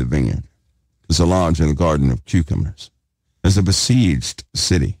cottage in the vineyard, as a lodge in the garden of cucumbers, as a besieged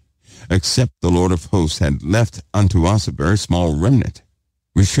city. Except the Lord of hosts had left unto us a very small remnant,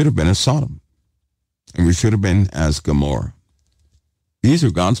 we should have been as Sodom, and we should have been as Gomorrah. These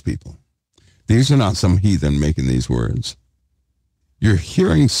are God's people. These are not some heathen making these words. You're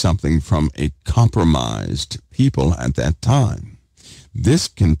hearing something from a compromised people at that time. This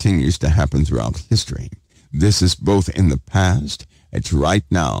continues to happen throughout history. This is both in the past, it's right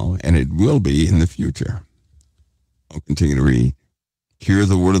now, and it will be in the future. I'll continue to read. Hear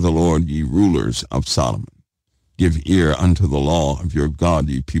the word of the Lord, ye rulers of Sodom. Give ear unto the law of your God,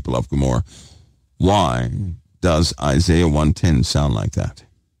 ye people of Gomorrah. Why does Isaiah 1:10 sound like that?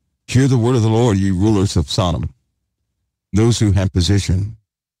 Hear the word of the Lord, ye rulers of Sodom. Those who have position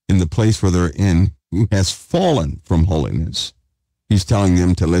in the place where they're in, who has fallen from holiness, he's telling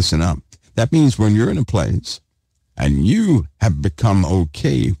them to listen up. That means when you're in a place and you have become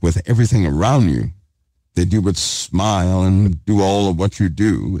okay with everything around you, that you would smile and do all of what you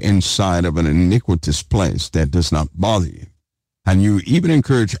do inside of an iniquitous place that does not bother you. And you even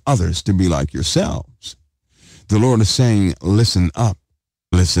encourage others to be like yourselves. The Lord is saying, listen up,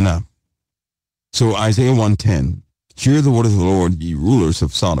 listen up. So Isaiah 1:10, hear the word of the Lord, ye rulers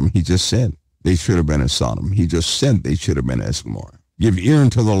of Sodom. He just said they should have been as Sodom. He just said they should have been as Gomorrah. Give ear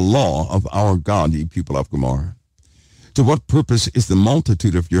unto the law of our God, ye people of Gomorrah. To what purpose is the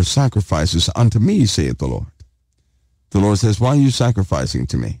multitude of your sacrifices unto me, saith the Lord? The Lord says, why are you sacrificing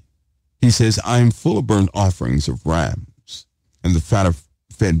to me? He says, I am full of burnt offerings of rams and the fat of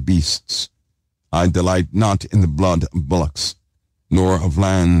fed beasts. I delight not in the blood of bullocks, nor of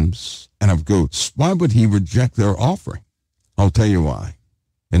lambs and of goats. Why would he reject their offering? I'll tell you why.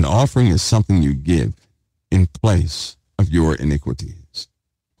 An offering is something you give in place of your iniquities.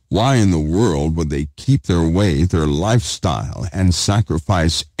 Why in the world would they keep their way, their lifestyle, and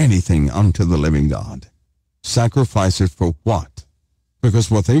sacrifice anything unto the living God? Sacrifice it for what?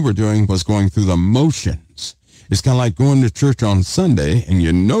 Because what they were doing was going through the motions. It's kind of like going to church on Sunday, and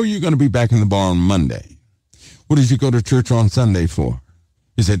you know you're going to be back in the bar on Monday. What did you go to church on Sunday for?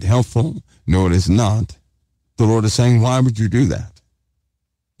 Is it helpful? No, it is not. The Lord is saying, why would you do that?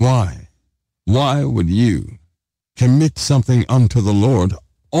 Why? Why would you commit something unto the Lord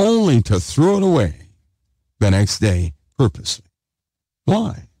only to throw it away the next day purposely?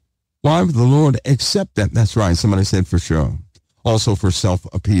 Why? Why would the Lord accept that? That's right, somebody said for sure. Also for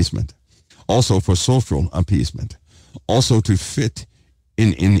self-appeasement. Also for social appeasement. also to fit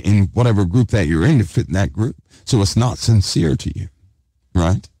in whatever group that you're in, to fit in that group. So it's not sincere to you,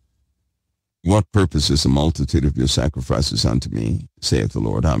 right? What purpose is a multitude of your sacrifices unto me, saith the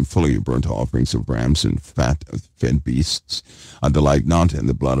Lord? I am full of your burnt offerings of rams and fat of fed beasts. I delight not in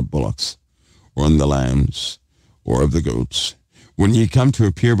the blood of bullocks, or in the lambs, or of the goats. When ye come to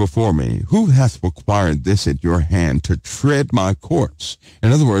appear before me, who hath required this at your hand, to tread my courts?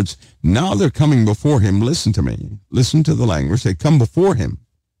 In other words, now they're coming before him. Listen to me. Listen to the language. They come before him,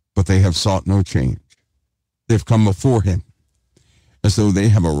 but they have sought no change. They've come before him as though they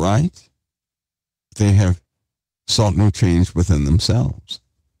have a right. They have sought no change within themselves.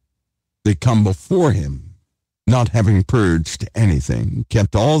 They come before him, not having purged anything,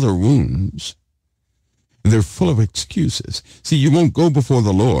 kept all their wounds. They're full of excuses. See, you won't go before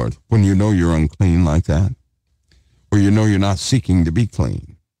the Lord when you know you're unclean like that, or you know you're not seeking to be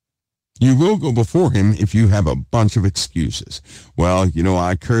clean. You will go before him if you have a bunch of excuses. Well,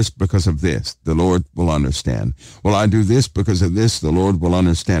 I cursed because of this. The Lord will understand. Well, I do this because of this. The Lord will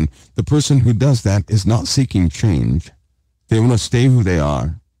understand. The person who does that is not seeking change. They want to stay who they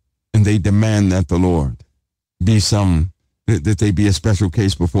are, and they demand that the Lord be that they be a special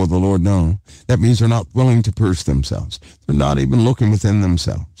case before the Lord. No, that means they're not willing to purge themselves. They're not even looking within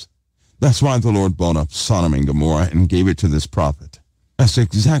themselves. That's why the Lord brought up Sodom and Gomorrah and gave it to this prophet. That's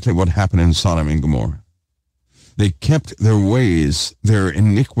exactly what happened in Sodom and Gomorrah. They kept their ways, their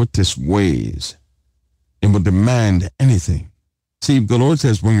iniquitous ways, and would demand anything. See, the Lord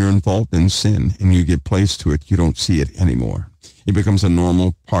says when you're involved in sin and you get placed to it, you don't see it anymore. It becomes a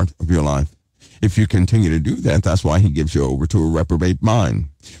normal part of your life. If you continue to do that, that's why he gives you over to a reprobate mind.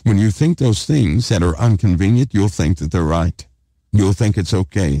 When you think those things that are inconvenient, you'll think that they're right. You'll think it's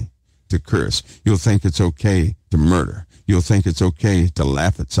okay to curse. You'll think it's okay to murder. You'll think it's okay to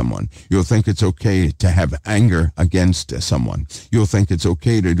laugh at someone. You'll think it's okay to have anger against someone. You'll think it's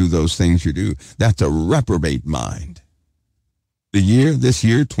okay to do those things you do. That's a reprobate mind. This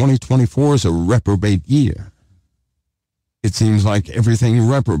year, 2024, is a reprobate year. It seems like everything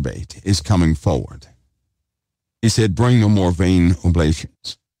reprobate is coming forward. He said, bring no more vain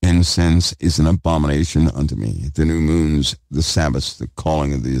oblations. Incense is an abomination unto me. The new moons, the Sabbaths, the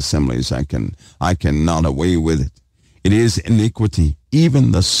calling of the assemblies, I cannot away with it. It is iniquity,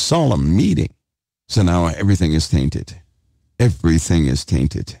 even the solemn meeting. So now everything is tainted. Everything is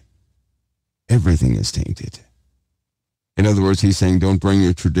tainted. Everything is tainted. In other words, he's saying, don't bring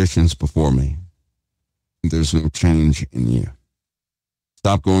your traditions before me. There's no change in you.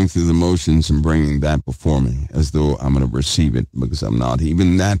 Stop going through the motions and bringing that before me as though I'm going to receive it, because I'm not.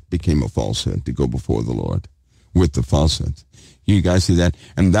 Even that became a falsehood, to go before the Lord with the falsehood. You guys see that?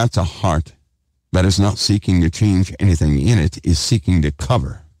 And that's a heart that is not seeking to change anything in it, is seeking to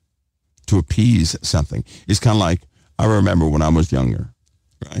cover, to appease something. It's kind of like, I remember when I was younger,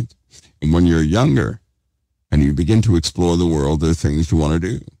 right? And when you're younger and you begin to explore the world, there are things you want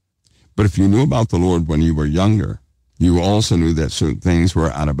to do. But if you knew about the Lord when you were younger, you also knew that certain things were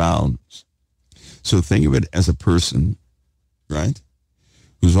out of bounds. So think of it as a person, right,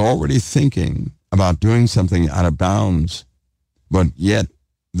 who's already thinking about doing something out of bounds, but yet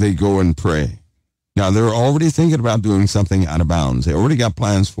they go and pray. Now, they're already thinking about doing something out of bounds. They already got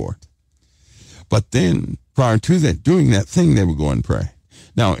plans for it. But then, prior to that, doing that thing, they would go and pray.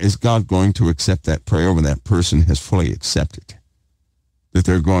 Now, is God going to accept that prayer when that person has fully accepted that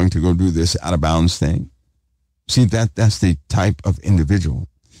they're going to go do this out of bounds thing? See, that's the type of individual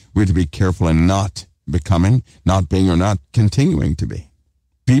we have to be careful in not becoming, not being, or not continuing to be.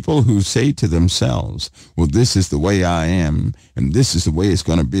 People who say to themselves, well, this is the way I am, and this is the way it's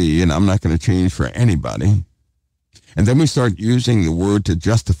going to be, and I'm not going to change for anybody. And then we start using the word to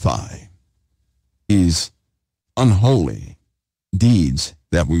justify these unholy deeds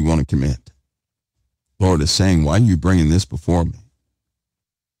that we want to commit. Lord is saying, why are you bringing this before me?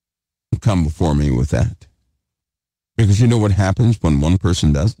 Come before me with that. Because you know what happens when one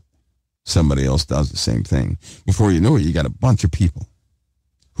person does it? Somebody else does the same thing. Before you know it, you got a bunch of people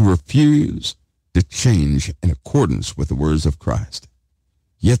who refuse to change in accordance with the words of Christ.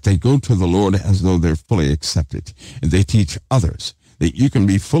 Yet they go to the Lord as though they're fully accepted. And they teach others that you can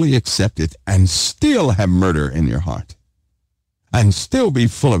be fully accepted and still have murder in your heart. And still be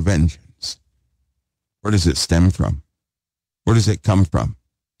full of vengeance. Where does it stem from? Where does it come from?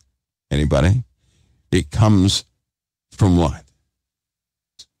 Anybody? It comes from what?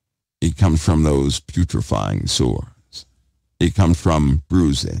 It comes from those putrefying sores. It comes from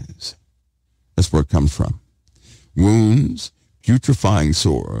bruises. That's where it comes from. Wounds, putrefying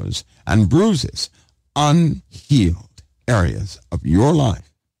sores, and bruises. Unhealed areas of your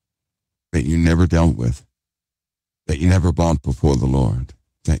life that you never dealt with. that you never brought before the Lord,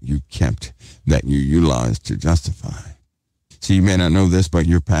 that you kept, that you utilized to justify. See, you may not know this, but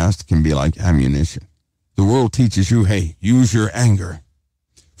your past can be like ammunition. The world teaches you, hey, use your anger.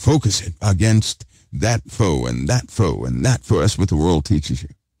 Focus it against that foe and that foe and that foe. That's what the world teaches you.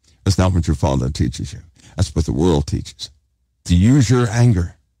 That's not what your Father teaches you. That's what the world teaches. To use your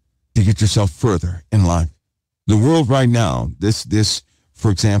anger to get yourself further in life. The world right now,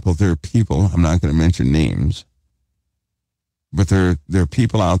 for example, there are people, I'm not going to mention names, but there are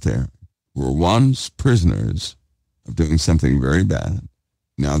people out there who were once prisoners of doing something very bad.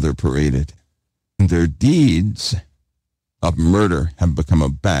 Now they're paraded. And their deeds of murder have become a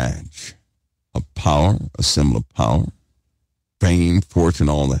badge of power, a symbol of power, fame, fortune,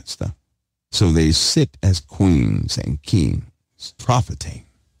 all that stuff. So they sit as queens and kings, profiting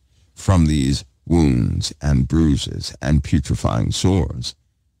from these wounds and bruises and putrefying sores.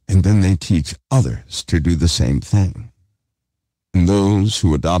 And then they teach others to do the same thing. And those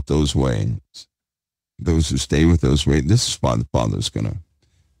who adopt those ways, those who stay with those ways, this is why the Father's going to,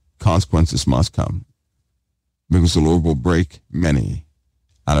 consequences must come. Because the Lord will break many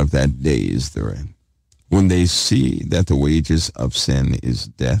out of that daze they're in. When they see that the wages of sin is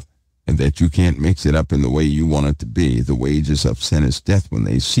death, and that you can't mix it up in the way you want it to be, the wages of sin is death, when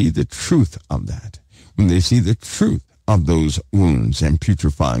they see the truth of that, when they see the truth of those wounds and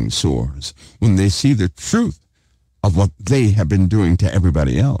putrefying sores, when they see the truth of what they have been doing to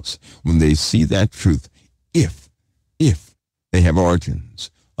everybody else, when they see that truth, if they have origins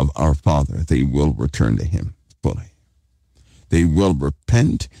of our Father, they will return to him fully. They will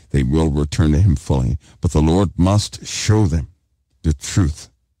repent, they will return to him fully, but the Lord must show them the truth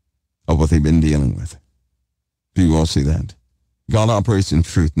of what they've been dealing with. Do you all see that? God operates in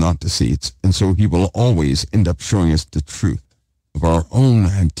truth, not deceits, and so he will always end up showing us the truth of our own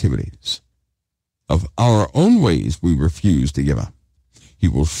activities, of our own ways we refuse to give up. He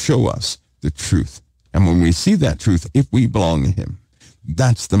will show us the truth. And when we see that truth, if we belong to him,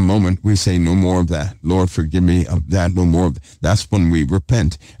 that's the moment we say, no more of that. Lord, forgive me of that, no more of that. That's when we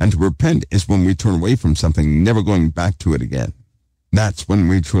repent. And to repent is when we turn away from something, never going back to it again. That's when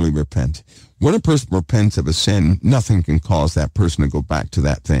we truly repent. When a person repents of a sin, nothing can cause that person to go back to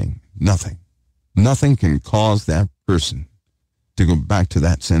that thing. Nothing. Nothing can cause that person to go back to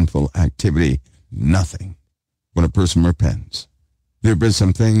that sinful activity. Nothing. When a person repents. There have been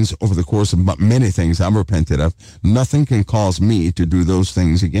some things over the course of many things I've repented of. Nothing can cause me to do those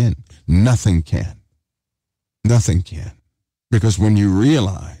things again. Nothing can. Nothing can. Because when you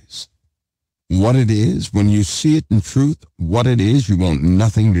realize what it is, when you see it in truth, what it is, you want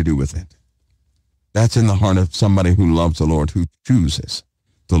nothing to do with it. That's in the heart of somebody who loves the Lord, who chooses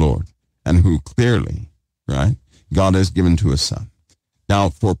the Lord, and who clearly, right, God has given to his Son. Now,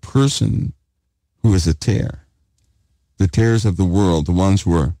 for a person who is a tare, the tares of the world, the ones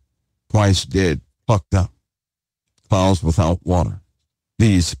who are twice dead, plucked up, clouds without water,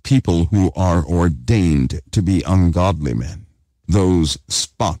 these people who are ordained to be ungodly men, those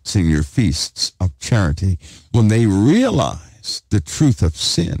spots in your feasts of charity, when they realize the truth of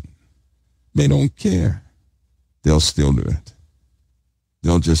sin, they don't care. They'll still do it.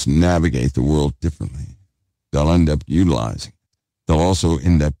 They'll just navigate the world differently. They'll end up utilizing it. They'll also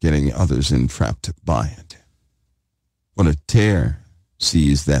end up getting others entrapped by it. When a tare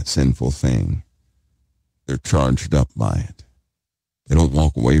sees that sinful thing, they're charged up by it. They don't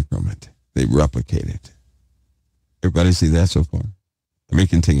walk away from it. They replicate it. Everybody see that so far? Let me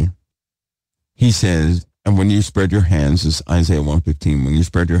continue. He says, and when you spread your hands, this is Isaiah 1:15, when you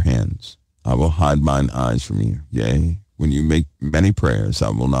spread your hands, I will hide mine eyes from you. Yea, when you make many prayers, I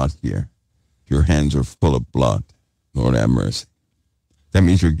will not hear. Your hands are full of blood. Lord, have mercy. That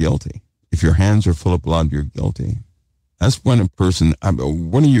means you're guilty. If your hands are full of blood, you're guilty. That's when a person,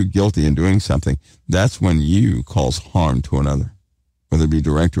 when are you guilty in doing something? That's when you cause harm to another, whether it be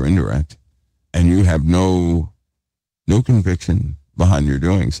direct or indirect, and you have no conviction behind your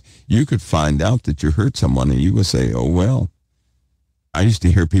doings. You could find out that you hurt someone, and you would say, oh, well. I used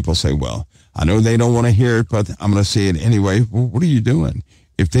to hear people say, well, I know they don't want to hear it, but I'm going to say it anyway. Well, what are you doing?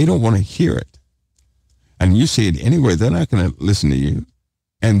 If they don't want to hear it, and you say it anyway, they're not going to listen to you,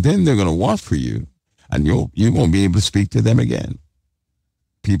 and then they're going to watch for you, and you won't be able to speak to them again.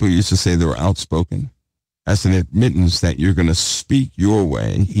 People used to say they were outspoken. That's an admittance that you're going to speak your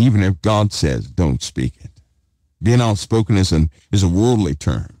way, even if God says don't speak it. Being outspoken is a worldly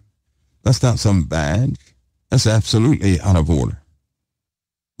term. That's not some badge. That's absolutely out of order.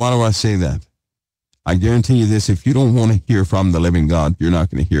 Why do I say that? I guarantee you this, if you don't want to hear from the living God, you're not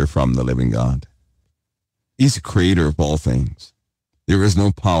going to hear from the living God. He's the creator of all things. There is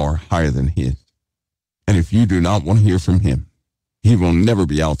no power higher than his. And if you do not want to hear from him, he will never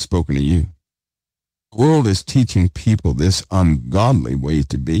be outspoken to you. The world is teaching people this ungodly way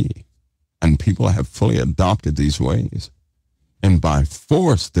to be, and people have fully adopted these ways. And by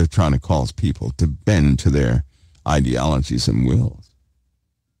force, they're trying to cause people to bend to their ideologies and wills.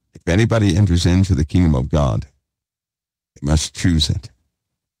 If anybody enters into the kingdom of God, they must choose it.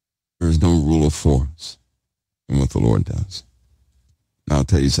 There is no rule of force in what the Lord does. Now, I'll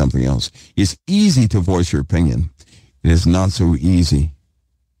tell you something else. It's easy to voice your opinion. It is not so easy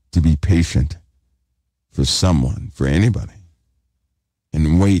to be patient for someone, for anybody,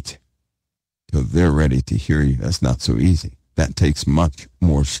 and wait till they're ready to hear you. That's not so easy. That takes much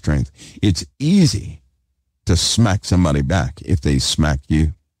more strength. It's easy to smack somebody back if they smack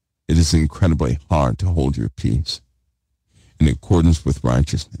you. It is incredibly hard to hold your peace in accordance with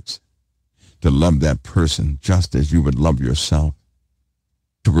righteousness, to love that person just as you would love yourself,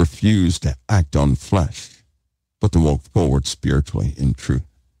 to refuse to act on flesh, but to walk forward spiritually in truth.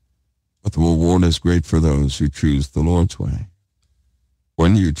 But the reward is great for those who choose the Lord's way.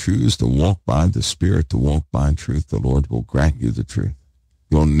 When you choose to walk by the Spirit, to walk by truth, the Lord will grant you the truth.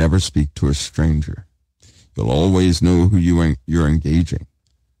 You'll never speak to a stranger. You'll always know who you're engaging.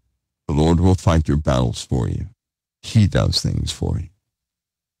 The Lord will fight your battles for you. He does things for you.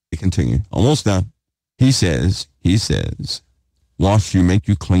 We continue. Almost done. He says, wash you, make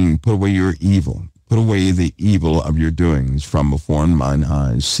you clean, put away your evil. Put away the evil of your doings from before mine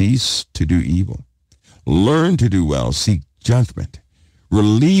eyes. Cease to do evil. Learn to do well. Seek judgment.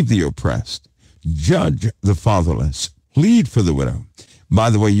 Relieve the oppressed. Judge the fatherless. Plead for the widow. By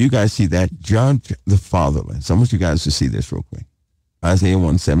the way, you guys see that? Judge the fatherless. I want you guys to see this real quick. Isaiah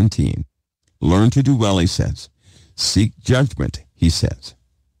 1:17. Learn to do well, he says. Seek judgment, he says.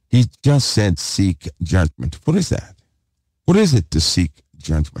 He just said seek judgment. What is that? What is it to seek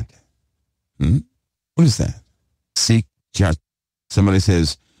judgment? What is that? Seek judgment. Somebody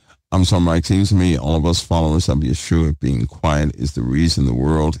says, I'm sorry, Mike, seems to me all of us followers of Yeshua being quiet is the reason the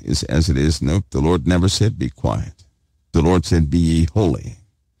world is as it is. Nope, the Lord never said be quiet. The Lord said be ye holy,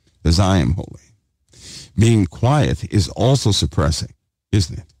 as I am holy. Being quiet is also suppressing,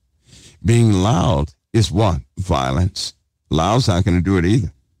 isn't it? Being loud is what? Violence. Loud's not going to do it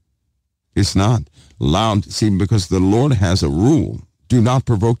either. It's not. Loud, see, because the Lord has a rule. Do not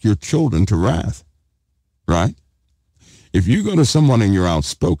provoke your children to wrath. Right? If you go to someone and you're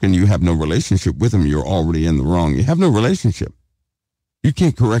outspoken, you have no relationship with them, you're already in the wrong. You have no relationship. You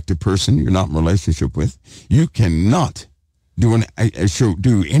can't correct a person you're not in relationship with. You cannot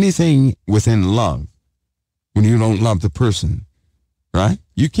do anything within love when you don't love the person. Right?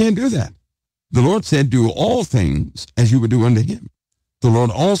 You can't do that. The Lord said, do all things as you would do unto him. The Lord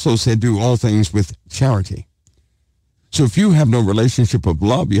also said, do all things with charity. So if you have no relationship of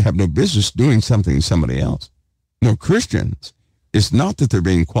love, you have no business doing something to somebody else. No, Christians, it's not that they're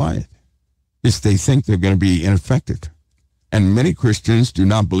being quiet. It's they think they're going to be ineffective. And many Christians do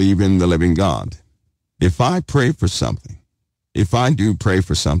not believe in the living God. If I pray for something, if I do pray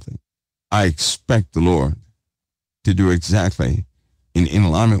for something, I expect the Lord to do exactly in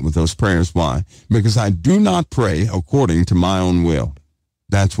alignment with those prayers. Why? Because I do not pray according to my own will.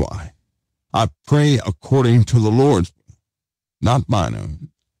 That's why. I pray according to the Lord's will, not mine own.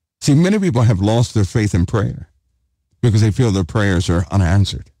 See, many people have lost their faith in prayer because they feel their prayers are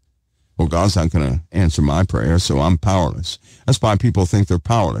unanswered. Well, God's not going to answer my prayer, so I'm powerless. That's why people think they're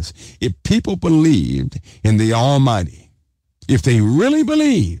powerless. If people believed in the Almighty, if they really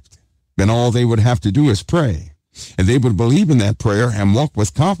believed, then all they would have to do is pray. And they would believe in that prayer and walk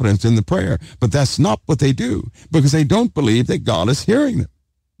with confidence in the prayer. But that's not what they do, because they don't believe that God is hearing them.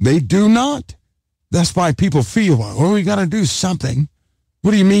 They do not. That's why people feel, well, we got to do something.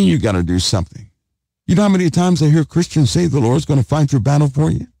 What do you mean you got to do something? You know how many times I hear Christians say the Lord's going to fight your battle for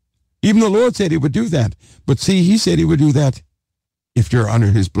you? Even the Lord said he would do that. But see, he said he would do that if you're under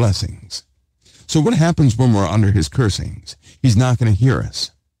his blessings. So what happens when we're under his cursings? He's not going to hear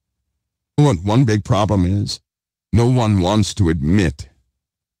us. What one big problem is, no one wants to admit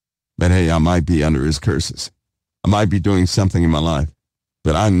that, hey, I might be under his curses. I might be doing something in my life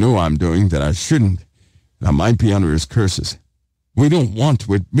that I know I'm doing that I shouldn't. And I might be under his curses. We don't want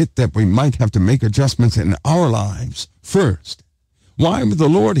to admit that we might have to make adjustments in our lives first. Why would the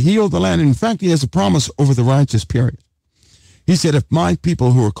Lord heal the land? In fact, he has a promise over the righteous period. He said, if my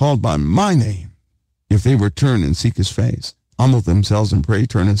people who are called by my name, if they return and seek his face, humble themselves and pray,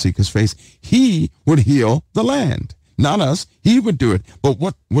 turn and seek his face, he would heal the land. Not us. He would do it. But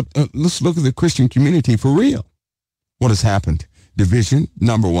let's look at the Christian community for real. What has happened? Division,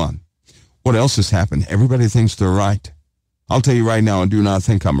 number one. What else has happened? Everybody thinks they're right. I'll tell you right now, I do not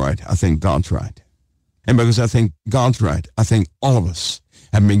think I'm right. I think God's right. And because I think God's right, I think all of us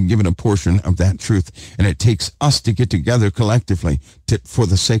have been given a portion of that truth. And it takes us to get together collectively for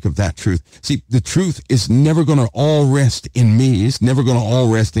the sake of that truth. See, the truth is never going to all rest in me. It's never going to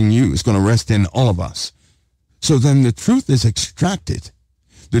all rest in you. It's going to rest in all of us. So then the truth is extracted.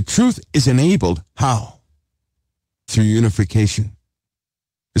 The truth is enabled. How? Through unification.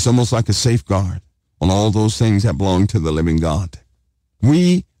 It's almost like a safeguard on all those things that belong to the living God.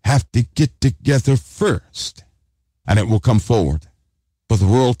 We have to get together first, and it will come forward. But the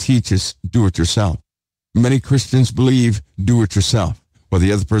world teaches do it yourself. Many Christians believe do it yourself. Well,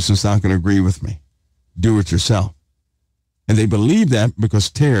 the other person's not going to agree with me. Do it yourself. And they believe that because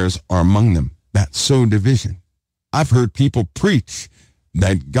tares are among them that sow division. I've heard people preach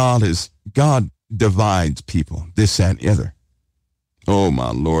that God divides people, this, that, and the other. Oh,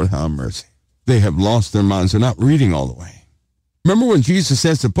 my Lord, have mercy. They have lost their minds. They're not reading all the way. Remember when Jesus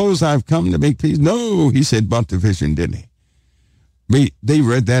said, suppose I've come to make peace? No, he said, but division, didn't he? They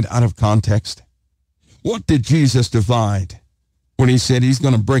read that out of context. What did Jesus divide when he said he's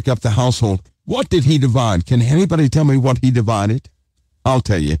going to break up the household? What did he divide? Can anybody tell me what he divided? I'll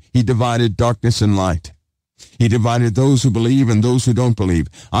tell you. He divided darkness and light. He divided those who believe and those who don't believe.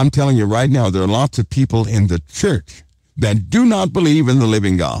 I'm telling you right now, there are lots of people in the church that do not believe in the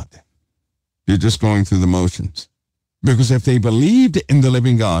living God. You're just going through the motions. Because if they believed in the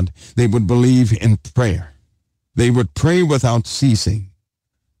living God, they would believe in prayer. They would pray without ceasing.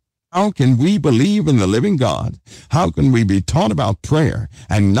 How can we believe in the living God? How can we be taught about prayer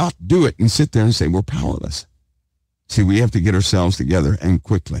and not do it and sit there and say we're powerless? See, we have to get ourselves together and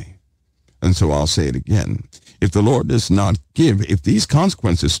quickly. And so I'll say it again. If the Lord does not give, if these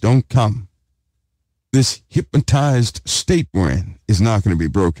consequences don't come, this hypnotized state we're in is not going to be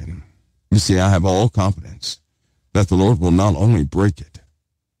broken. You see, I have all confidence that the Lord will not only break it,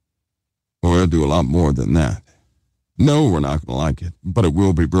 or he'll do a lot more than that. No, we're not going to like it, but it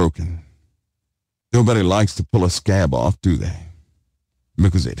will be broken. Nobody likes to pull a scab off, do they?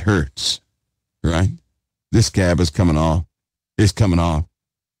 Because it hurts, right? This scab is coming off. It's coming off.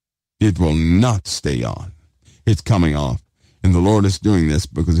 It will not stay on. It's coming off. And the Lord is doing this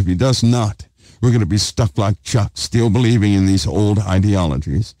because if he does not, we're going to be stuck like Chuck, still believing in these old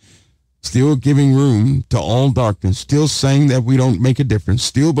ideologies, still giving room to all darkness, still saying that we don't make a difference,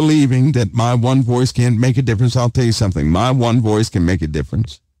 still believing that my one voice can't make a difference. I'll tell you something. My one voice can make a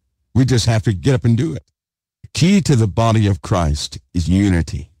difference. We just have to get up and do it. The key to the body of Christ is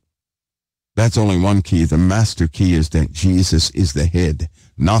unity. That's only one key. The master key is that Jesus is the head,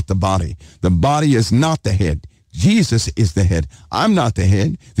 not the body. The body is not the head. Jesus is the head. I'm not the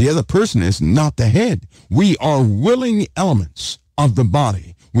head. The other person is not the head. We are willing elements of the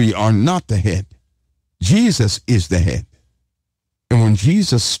body. We are not the head. Jesus is the head. And when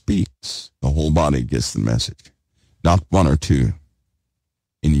Jesus speaks, the whole body gets the message, not one or two.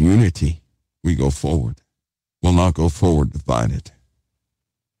 In unity, we go forward. We'll not go forward divided.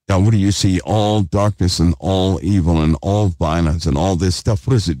 Now, what do you see? All darkness and all evil and all violence and all this stuff,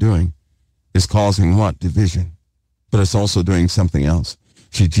 what is it doing? It's causing what? Division. But it's also doing something else.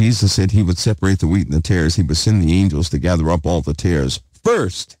 See, Jesus said he would separate the wheat and the tares. He would send the angels to gather up all the tares.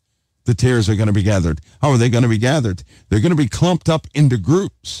 First, the tares are going to be gathered. How are they going to be gathered? They're going to be clumped up into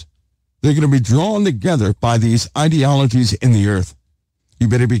groups. They're going to be drawn together by these ideologies in the earth. You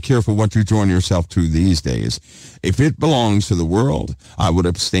better be careful what you join yourself to these days. If it belongs to the world, I would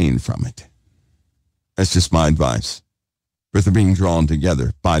abstain from it. That's just my advice. But they're being drawn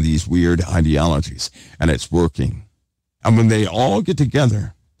together by these weird ideologies, and it's working. And when they all get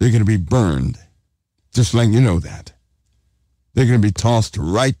together, they're going to be burned. Just letting you know that. They're going to be tossed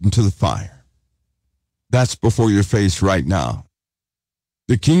right into the fire. That's before your face right now.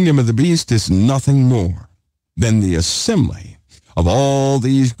 The kingdom of the beast is nothing more than the assembly of all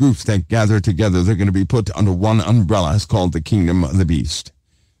these groups that gather together. They're going to be put under one umbrella. It's called the kingdom of the beast.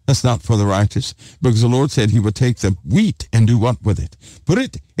 That's not for the righteous, because the Lord said he would take the wheat and do what with it? Put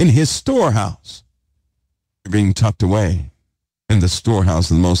it in his storehouse. You're being tucked away in the storehouse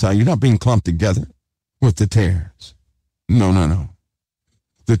of the Most High. You're not being clumped together with the tares. No, no, no.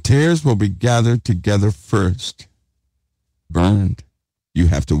 The tares will be gathered together first. Burned. You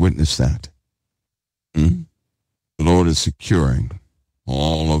have to witness that. The Lord is securing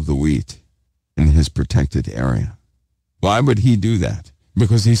all of the wheat in his protected area. Why would he do that?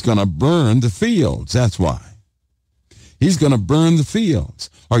 Because he's going to burn the fields. That's why. He's going to burn the fields.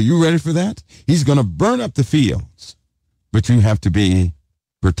 Are you ready for that? He's going to burn up the fields. But you have to be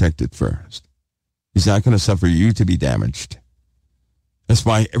protected first. He's not going to suffer you to be damaged. That's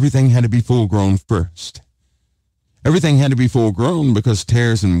why everything had to be full grown first. Everything had to be full grown because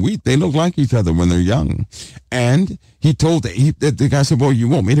tares and wheat, they look like each other when they're young. And he told the guy said, well, you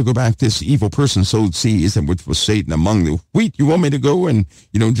want me to go back? This evil person sowed seeds, and which was Satan, among the wheat. You want me to go and,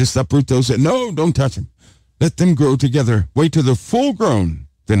 just uproot those? No, don't touch them. Let them grow together. Wait till they're full grown,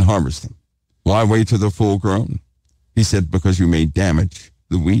 then harvest them. Why wait till they're full grown? He said, because you may damage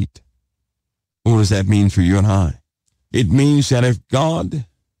the wheat. What does that mean for you and I? It means that if God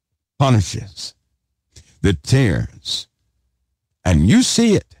punishes the tares, and you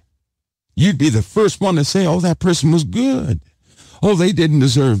see it, you'd be the first one to say, oh, that person was good. Oh, they didn't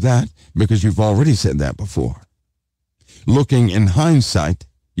deserve that, because you've already said that before. Looking in hindsight,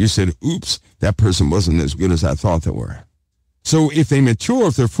 you said, oops, that person wasn't as good as I thought they were. So if they mature,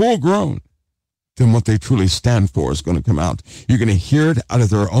 if they're full grown, then what they truly stand for is going to come out. You're going to hear it out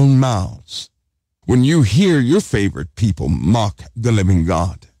of their own mouths. When you hear your favorite people mock the living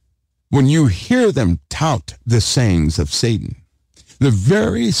God, when you hear them tout the sayings of Satan, the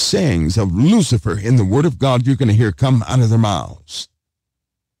very sayings of Lucifer in the Word of God, you're going to hear come out of their mouths.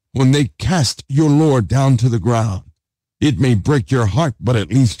 When they cast your Lord down to the ground, it may break your heart, but at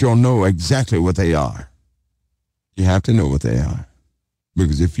least you'll know exactly what they are. You have to know what they are.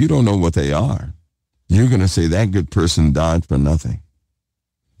 Because if you don't know what they are, you're going to say that good person died for nothing.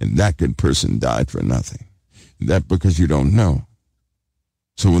 And that good person died for nothing. That because you don't know.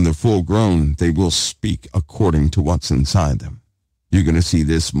 So when they're full grown, they will speak according to what's inside them. You're going to see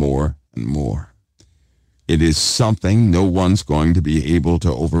this more and more. It is something no one's going to be able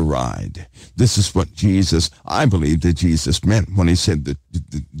to override. This is what I believe that Jesus meant when he said that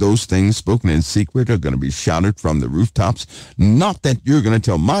those things spoken in secret are going to be shouted from the rooftops. Not that you're going to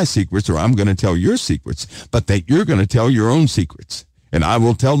tell my secrets or I'm going to tell your secrets, but that you're going to tell your own secrets. And I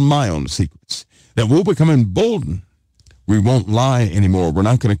will tell my own secrets. That we'll become emboldened. We won't lie anymore. We're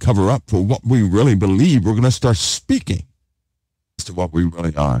not going to cover up for what we really believe. We're going to start speaking as to what we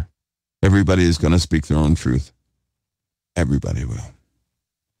really are. Everybody is going to speak their own truth. Everybody will.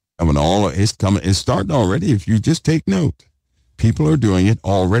 And when it's starting already, if you just take note. People are doing it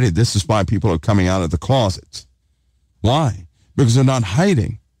already. This is why people are coming out of the closets. Why? Because they're not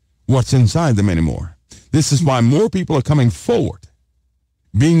hiding what's inside them anymore. This is why more people are coming forward.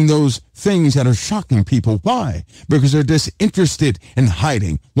 Being those things that are shocking people. Why? Because they're disinterested in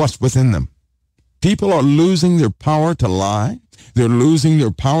hiding what's within them. People are losing their power to lie. They're losing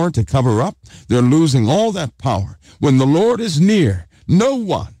their power to cover up. They're losing all that power. When the Lord is near, no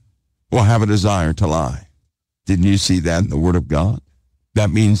one will have a desire to lie. Didn't you see that in the Word of God? That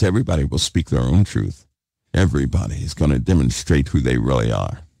means everybody will speak their own truth. Everybody is going to demonstrate who they really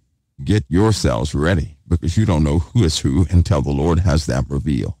are. Get yourselves ready, because you don't know who is who until the Lord has that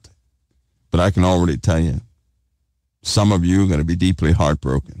revealed. But I can already tell you, some of you are going to be deeply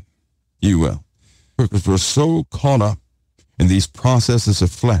heartbroken. You will. Because we're so caught up in these processes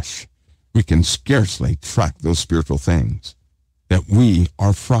of flesh, we can scarcely track those spiritual things that we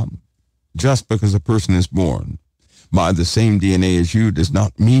are from. Just because a person is born by the same DNA as you does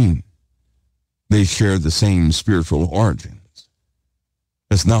not mean they share the same spiritual origins.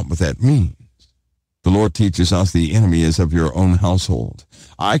 That's not what that means. The Lord teaches us the enemy is of your own household.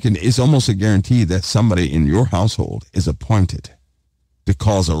 It's almost a guarantee that somebody in your household is appointed to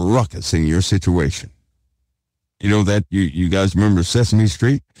cause a ruckus in your situation. You know that you guys remember Sesame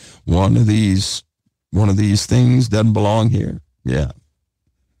Street? One of these things doesn't belong here. Yeah.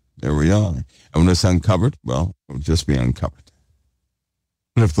 There we are. And when it's uncovered, well, it'll just be uncovered.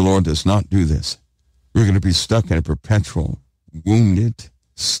 But if the Lord does not do this, we're going to be stuck in a perpetual wounded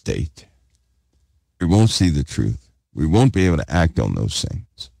state. We won't see the truth. We won't be able to act on those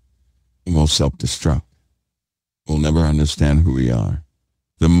things. We will self-destruct. We'll never understand who we are.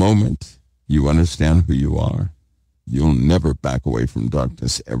 The moment you understand who you are, you'll never back away from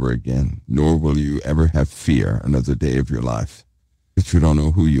darkness ever again, nor will you ever have fear another day of your life. But you don't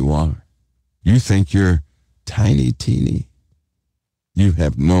know who you are. You think you're tiny, teeny. You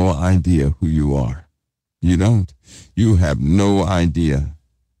have no idea who you are. You don't. You have no idea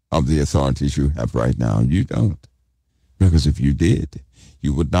of the authorities you have right now. You don't. Because if you did,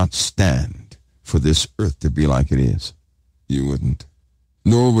 you would not stand for this earth to be like it is. You wouldn't.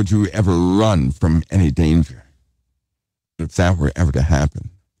 Nor would you ever run from any danger. If that were ever to happen,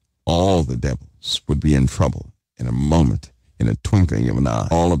 all the devils would be in trouble in a moment, in a twinkling of an eye.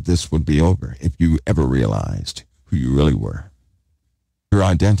 All of this would be over if you ever realized who you really were. Your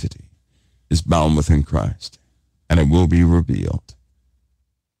identity is bound within Christ, and it will be revealed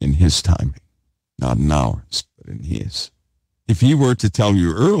in his timing, not in ours, but in his. If he were to tell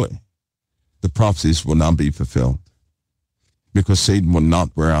you early, the prophecies will not be fulfilled, because Satan will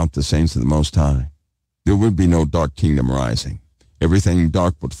not wear out the saints of the Most High. There would be no dark kingdom rising. Everything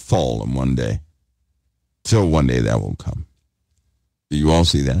dark would fall in one day. So one day that will come. Do you all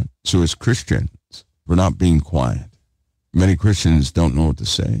see that? So as Christians, we're not being quiet. Many Christians don't know what to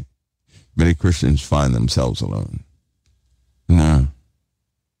say. Many Christians find themselves alone. No.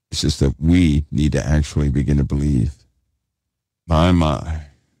 It's just that we need to actually begin to believe. My.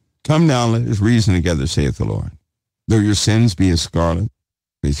 Come now, let us reason together, saith the Lord. Though your sins be as scarlet,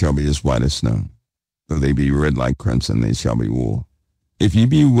 they shall be as white as snow. Though they be red like crimson, they shall be wool. If ye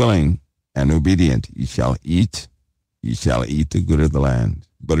be willing and obedient, ye shall eat the good of the land.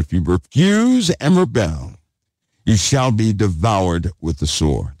 But if you refuse and rebel, you shall be devoured with the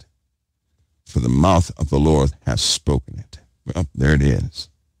sword. For the mouth of the Lord has spoken it. Well, there it is.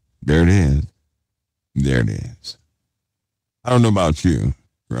 There it is. There it is. I don't know about you,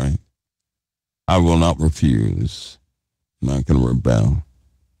 right? I will not refuse. I'm not going to rebel.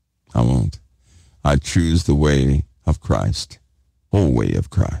 I won't. I choose the way of Christ, whole way of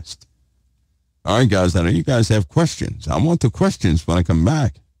Christ. All right, guys, I know you guys have questions. I want the questions when I come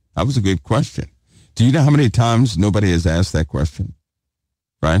back. That was a good question. Do you know how many times nobody has asked that question?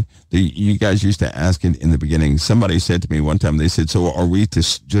 Right? You guys used to ask it in the beginning. Somebody said to me one time, they said, so are we to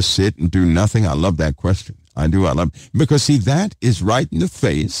just sit and do nothing? I love that question. I do. I love it. Because, see, that is right in the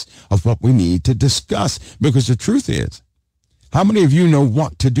face of what we need to discuss. Because the truth is, how many of you know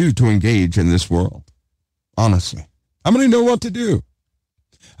what to do to engage in this world? Honestly. How many know what to do?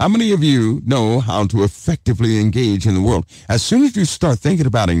 How many of you know how to effectively engage in the world? As soon as you start thinking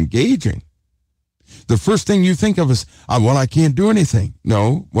about engaging, the first thing you think of is, well, I can't do anything.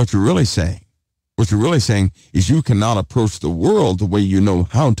 No, what you're really saying is you cannot approach the world the way you know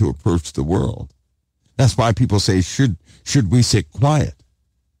how to approach the world. That's why people say, should we sit quiet?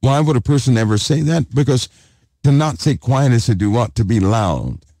 Why would a person ever say that? Because to not sit quiet is to do what? To be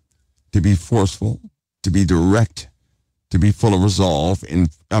loud, to be forceful, to be direct, to be full of resolve,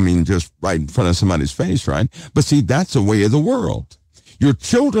 just right in front of somebody's face, right? But see, that's the way of the world. You're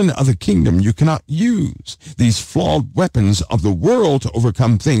children of the kingdom. You cannot use these flawed weapons of the world to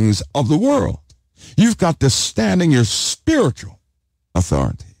overcome things of the world. You've got to stand in your spiritual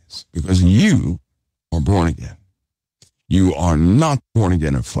authorities because you are born again. You are not born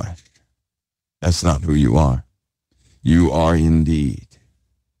again of flesh. That's not who you are. You are indeed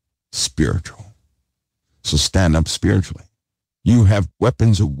spiritual. So stand up spiritually. You have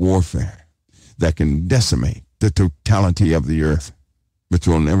weapons of warfare that can decimate the totality of the earth, but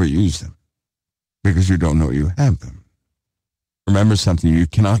you'll never use them because you don't know you have them. Remember something, you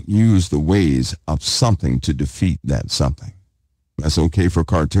cannot use the ways of something to defeat that something. That's okay for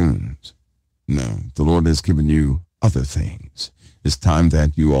cartoons. No, the Lord has given you other things. It's time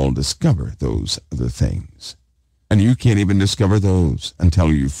that you all discover those other things. And you can't even discover those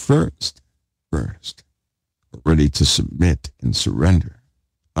until you first are ready to submit and surrender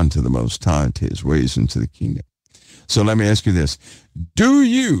unto the Most High, to his ways, and to the kingdom. So let me ask you this. Do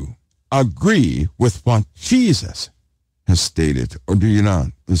you agree with what Jesus has stated, or do you not?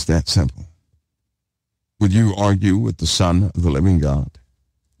 It's that simple. Would you argue with the Son of the living God?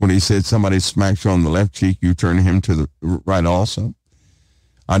 When he said somebody smacks you on the left cheek, you turn him to the right also?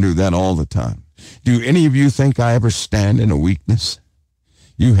 I do that all the time. Do any of you think I ever stand in a weakness?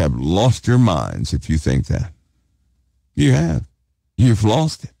 You have lost your minds if you think that. You have. You've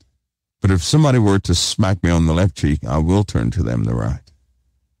lost it. But if somebody were to smack me on the left cheek, I will turn to them the right.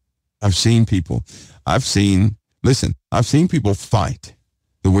 I've seen people fight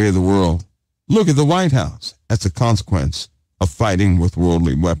the way of the world. Look at the White House. That's a consequence of fighting with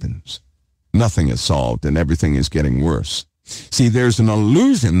worldly weapons. Nothing is solved and everything is getting worse. See, there's an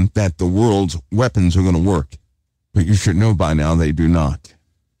illusion that the world's weapons are going to work, but you should know by now they do not.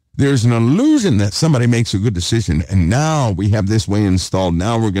 There's an illusion that somebody makes a good decision, and now we have this way installed,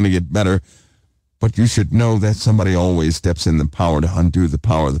 now we're going to get better, but you should know that somebody always steps in the power to undo the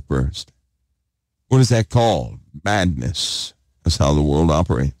power of the first. What is that called? Madness. That's how the world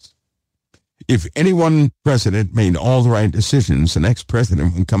operates. If any one president made all the right decisions, the next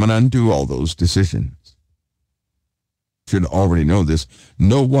president would come and undo all those decisions. You should already know this.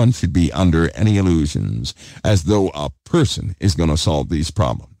 No one should be under any illusions as though a person is going to solve these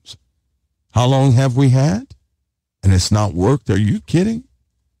problems. How long have we had? And it's not worked? Are you kidding?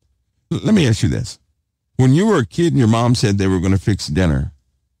 Let me ask you this. When you were a kid and your mom said they were going to fix dinner,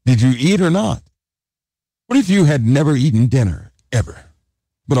 did you eat or not? What if you had never eaten dinner, ever?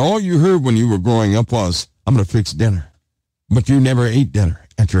 But all you heard when you were growing up was, I'm going to fix dinner. But you never ate dinner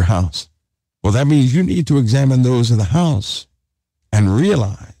at your house. Well, that means you need to examine those in the house and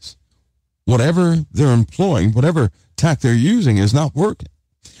realize whatever they're employing, whatever tack they're using is not working.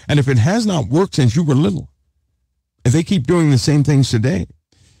 And if it has not worked since you were little, if they keep doing the same things today,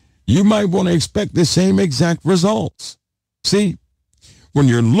 you might want to expect the same exact results. See, when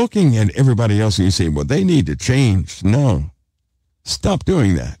you're looking at everybody else and you say, well, they need to change. No, stop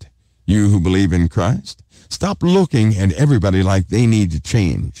doing that. You who believe in Christ, stop looking at everybody like they need to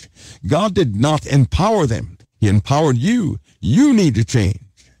change. God did not empower them. He empowered you. You need to change.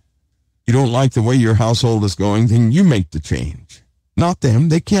 You don't like the way your household is going, then you make the change. Not them.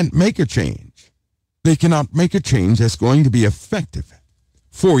 They can't make a change. They cannot make a change that's going to be effective.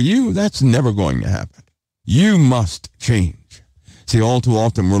 For you, that's never going to happen. You must change. See, all too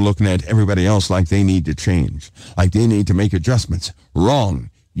often we're looking at everybody else like they need to change, like they need to make adjustments. Wrong.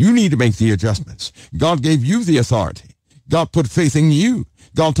 You need to make the adjustments. God gave you the authority. God put faith in you.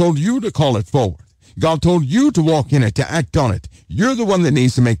 God told you to call it forward. God told you to walk in it, to act on it. You're the one that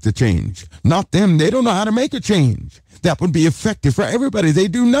needs to make the change, not them. They don't know how to make a change that would be effective for everybody. They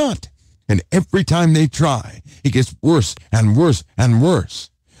do not. And every time they try, it gets worse and worse and worse.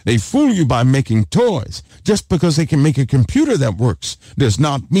 They fool you by making toys. Just because they can make a computer that works does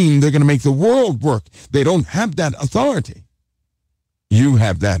not mean they're going to make the world work. They don't have that authority. You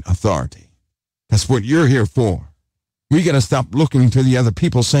have that authority. That's what you're here for. We got to stop looking to the other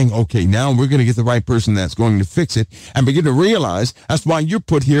people saying, okay, now we're going to get the right person that's going to fix it, and begin to realize that's why you're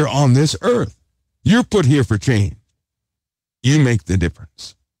put here on this earth. You're put here for change. You make the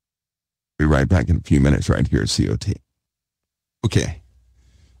difference. Be right back in a few minutes right here at COT. Okay.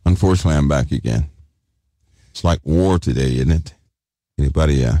 Unfortunately, I'm back again. It's like war today, isn't it?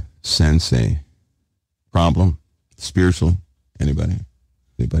 Anybody sense a problem spiritually? Anybody?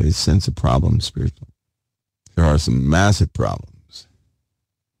 Anybody sense a problem spiritually? There are some massive problems.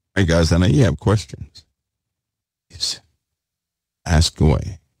 Hey guys, I know you have questions. Yes. Ask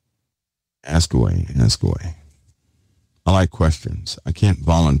away. Ask away. Ask away. I like questions. I can't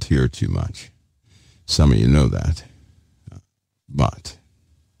volunteer too much. Some of you know that. But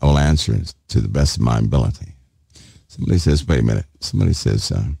I will answer to the best of my ability. Somebody says, wait a minute. Somebody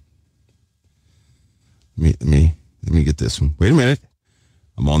says, let me get this one. Wait a minute.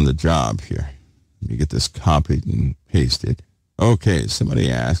 I'm on the job here. Let me get this copied and pasted. Okay,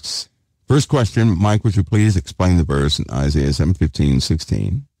 somebody asks, first question, Mike, would you please explain the verse in Isaiah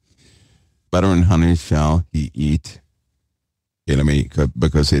 7:15-16? Butter and honey shall he eat. Okay, let me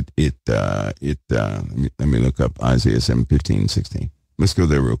look up Isaiah 7:15-16. Let's go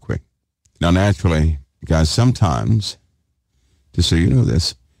there real quick. Now, naturally, guys, sometimes, just so you know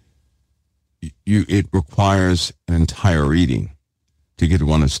this, it requires an entire reading to get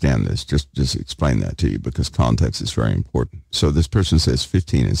to understand this. Just explain that to you, because context is very important. So this person says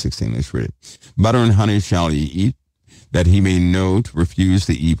 15 and 16. Let's read it. Butter and honey shall he eat, that he may know to refuse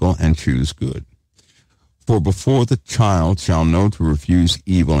the evil and choose good. For before the child shall know to refuse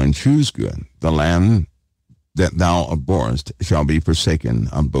evil and choose good, the land that thou abhorrest shall be forsaken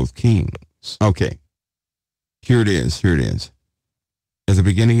of both kings. Okay, here it is. At the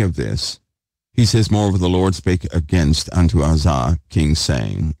beginning of this, he says, moreover, the Lord spake against unto Uzziah, king,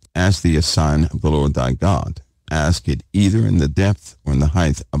 saying, ask thee a sign of the Lord thy God. Ask it either in the depth or in the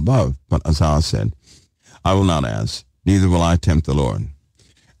height above. But Uzziah said, I will not ask, neither will I tempt the Lord.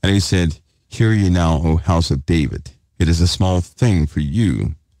 And he said, hear ye now, O house of David. It is a small thing for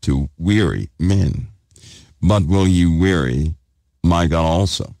you to weary men, but will ye weary my God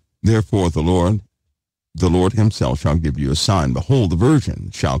also? Therefore the Lord himself shall give you a sign. Behold, the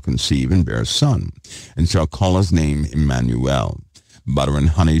virgin shall conceive and bear a son, and shall call his name Emmanuel. Butter and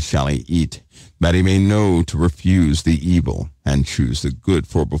honey shall he eat, that he may know to refuse the evil and choose the good.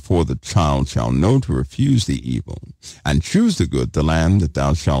 For before the child shall know to refuse the evil and choose the good, the land that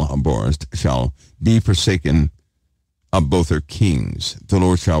thou shalt abhorrest shall be forsaken of both her kings. The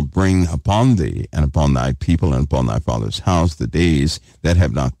Lord shall bring upon thee and upon thy people and upon thy father's house the days that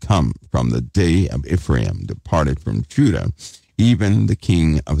have not come from the day of Ephraim departed from Judah, even the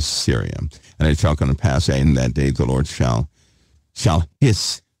king of Assyria. And it shall come to pass in that day the Lord shall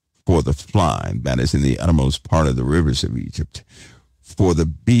hiss for the fly that is in the uttermost part of the rivers of Egypt, for the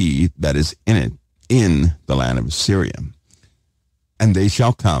bee that is in it in the land of Assyria. And they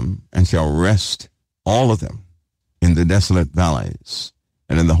shall come and shall rest, all of them, in the desolate valleys,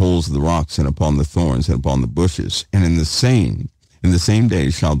 and in the holes of the rocks, and upon the thorns, and upon the bushes. And in the same day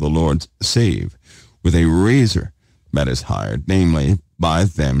shall the Lord save with a razor that is hired, namely by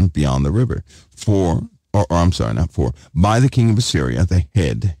them beyond the river. By the king of Assyria, the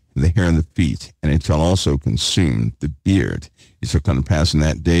head, the hair, and the feet, and it shall also consume the beard. It shall come to pass in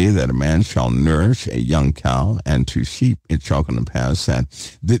that day that a man shall nourish a young cow and 2 sheep. It shall come to pass that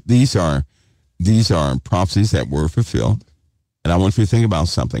these are prophecies that were fulfilled. And I want you to think about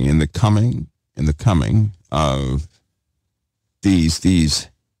something. In the coming of these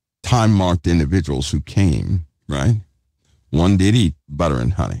time-marked individuals who came, right? One did eat butter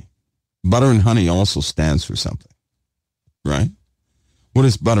and honey. Butter and honey also stands for something, right? What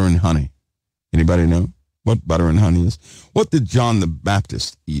is butter and honey? Anybody know what butter and honey is? What did John the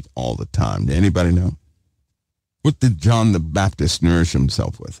Baptist eat all the time? Did anybody know? What did John the Baptist nourish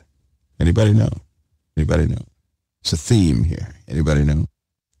himself with? Anybody know? Anybody know? It's a theme here. Anybody know?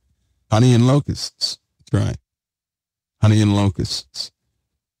 Honey and locusts. That's right. Honey and locusts.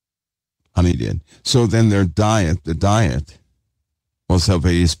 Honey did. So then the diet was of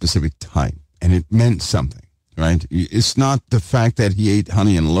a specific type, and it meant something, right? It's not the fact that he ate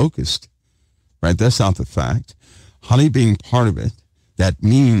honey and locust, right? That's not the fact. Honey being part of it, that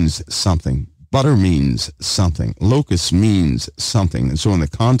means something. Butter means something. Locust means something. And so in the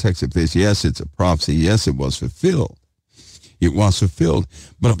context of this, yes, it's a prophecy. Yes, it was fulfilled. It was fulfilled,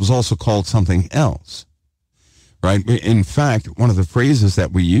 but it was also called something else, right? In fact, one of the phrases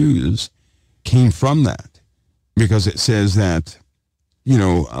that we use came from that, because it says that,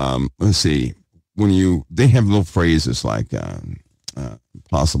 let's see, they have little phrases like,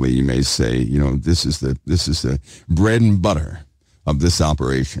 possibly you may say, this is the bread and butter of this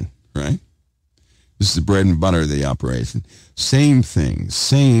operation, right? This is the bread and butter of the operation. Same thing,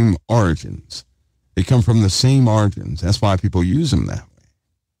 same origins. They come from the same origins. That's why people use them that way,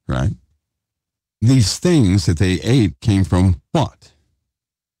 right? These things that they ate came from what?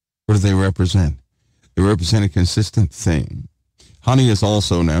 What do they represent? They represent a consistent thing. Honey is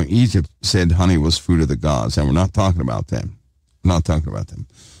also, now Egypt said honey was fruit of the gods, and we're not talking about them. We're not talking about them.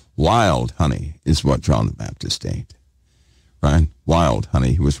 Wild honey is what John the Baptist ate, right? Wild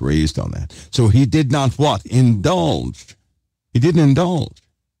honey, he was raised on that. So he did not what? Indulge. He didn't indulge.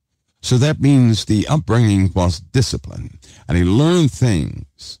 So that means the upbringing was discipline, and he learned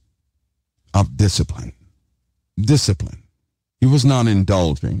things of discipline. Discipline. He was not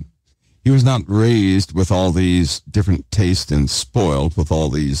indulging. He was not raised with all these different tastes and spoiled with all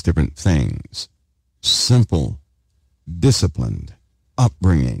these different things. Simple, disciplined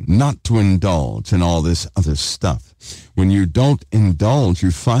upbringing, not to indulge in all this other stuff. When you don't indulge,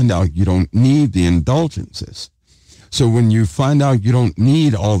 you find out you don't need the indulgences. So when you find out you don't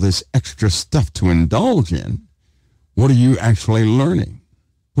need all this extra stuff to indulge in, what are you actually learning?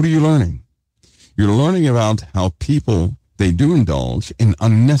 What are you learning? You're learning about how people, they do indulge in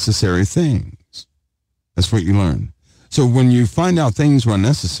unnecessary things. That's what you learn. So when you find out things are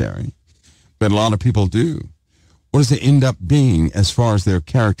unnecessary, but a lot of people do, what does it end up being as far as their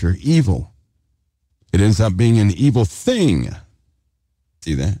character? Evil. It ends up being an evil thing.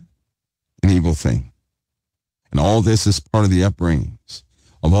 See that? An evil thing. And all this is part of the upbringings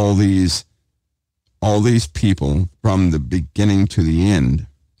of all these people from the beginning to the end.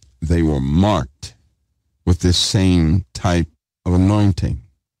 They were marked with this same type of anointing.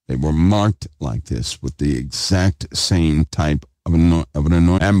 They were marked like this with the exact same type of an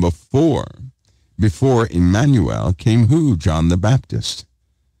anointing. And before Emmanuel came who? John the Baptist,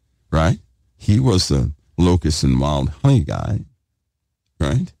 right? He was the locust and wild honey guy,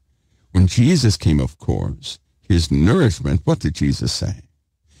 right? When Jesus came, of course, his nourishment, what did Jesus say?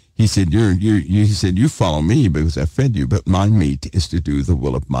 He said, he said, you follow me because I fed you, but my meat is to do the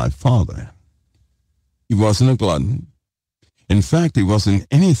will of my Father. He wasn't a glutton. In fact, he wasn't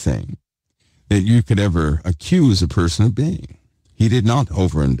anything that you could ever accuse a person of being. He did not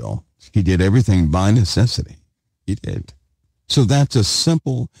overindulge. He did everything by necessity. He did. So that's a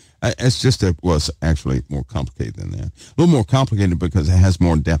simple, it was actually more complicated than that. A little more complicated because it has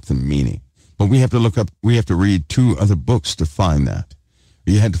more depth and meaning. But we have to read 2 other books to find that.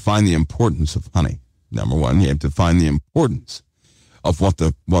 You had to find the importance of honey. Number one, you have to find the importance of what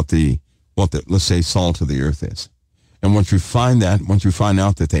the let's say salt of the earth is. And once you find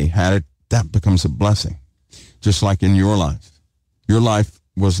out that they had it, that becomes a blessing. Just like in your life. Your life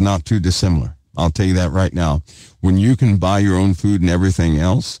was not too dissimilar. I'll tell you that right now. When you can buy your own food and everything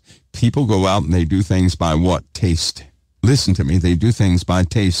else, people go out and they do things by what? Taste. Listen to me. They do things by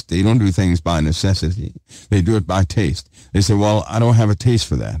taste. They don't do things by necessity. They do it by taste. They say, well, I don't have a taste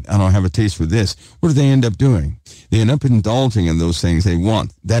for that. I don't have a taste for this. What do they end up doing? They end up indulging in those things they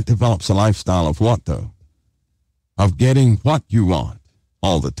want. That develops a lifestyle of what, though? Of getting what you want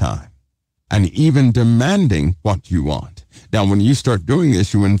all the time. And even demanding what you want. Now, when you start doing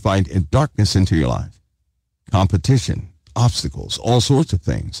this, you invite darkness into your life. Competition, obstacles, all sorts of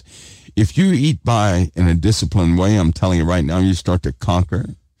things. If you eat in a disciplined way, I'm telling you right now, you start to conquer.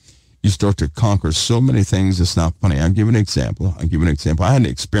 You start to conquer so many things, it's not funny. I'll give an example. I had an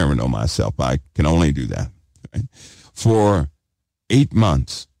experiment on myself. I can only do that. Right? For 8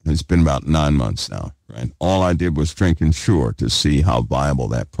 months, it's been about 9 months now, right? All I did was drink Ensure to see how viable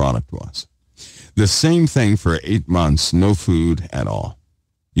that product was. The same thing for 8 months, no food at all.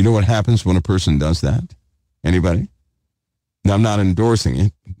 You know what happens when a person does that? Anybody? Now, I'm not endorsing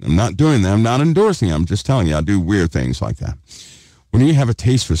it. I'm not doing that. I'm not endorsing it. I'm just telling you, I do weird things like that. When you have a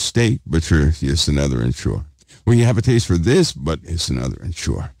taste for steak, but it's another Ensure. When you have a taste for this, but it's another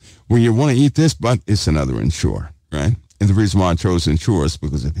Ensure. When you want to eat this, but it's another Ensure, right? And the reason why I chose Ensure is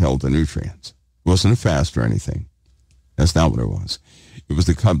because it held the nutrients. It wasn't a fast or anything. That's not what it was. It was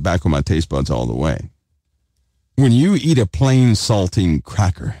to cut back on my taste buds all the way. When you eat a plain saltine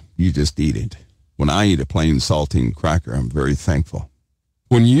cracker, you just eat it. When I eat a plain saltine cracker, I'm very thankful.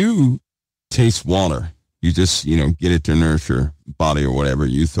 When you taste water, you just, get it to nourish your body or whatever.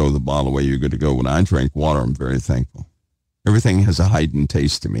 You throw the bottle away, you're good to go. When I drink water, I'm very thankful. Everything has a heightened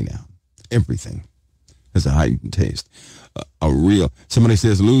taste to me now. Everything has a heightened taste. Somebody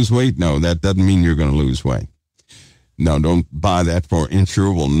says lose weight. No, that doesn't mean you're going to lose weight. No, don't buy that, for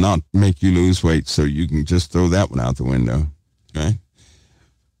Ensure will not make you lose weight, so you can just throw that one out the window, right?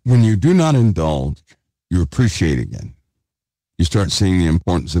 When you do not indulge, you appreciate again. You start seeing the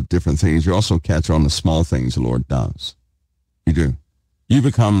importance of different things. You also catch on the small things the Lord does. You do. You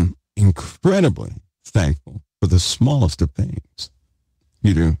become incredibly thankful for the smallest of things.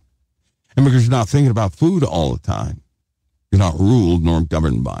 You do. And because you're not thinking about food all the time, you're not ruled nor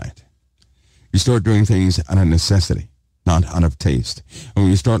governed by it. You start doing things out of necessity, not out of taste. And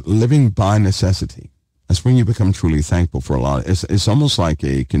when you start living by necessity, that's when you become truly thankful for a lot. It's almost like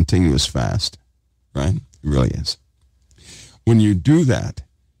a continuous fast, right? It really is. When you do that,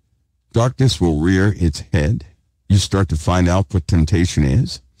 darkness will rear its head. You start to find out what temptation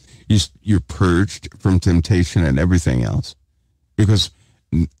is. You're purged from temptation and everything else. Because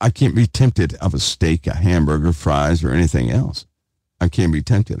I can't be tempted of a steak, a hamburger, fries, or anything else. I can't be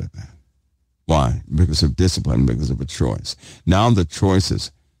tempted of that. Why? Because of discipline, because of a choice. Now the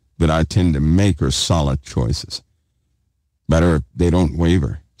choices that I tend to make are solid choices. Matter, they don't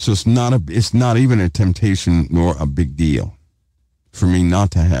waver. So it's not even a temptation nor a big deal for me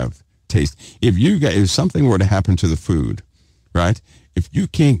not to have taste. If something were to happen to the food, right? If you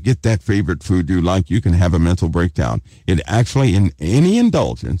can't get that favorite food you like, you can have a mental breakdown. It actually, in any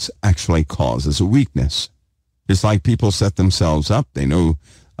indulgence, actually causes a weakness. It's like people set themselves up. They know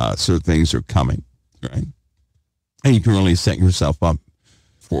certain things are coming, right? And you can really set yourself up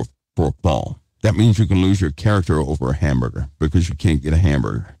for a fall. That means you can lose your character over a hamburger because you can't get a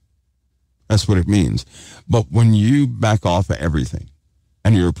hamburger. That's what it means. But when you back off of everything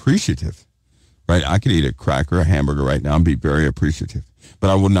and you're appreciative, right? I could eat a cracker, a hamburger right now and be very appreciative. But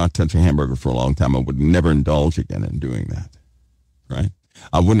I would not touch a hamburger for a long time. I would never indulge again in doing that, right?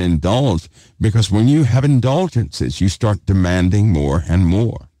 I wouldn't indulge because when you have indulgences, you start demanding more and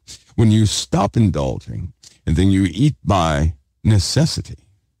more. When you stop indulging and then you eat by necessity,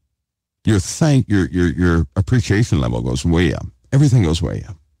 your appreciation level goes way up. Everything goes way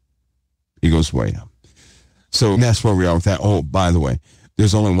up. It goes way up. So that's where we are with that. Oh, by the way,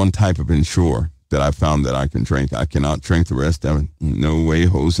 there's only one type of Ensure that I found that I can drink. I cannot drink the rest of it. No way,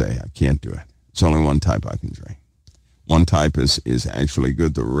 Jose. I can't do it. It's only one type I can drink. One type is actually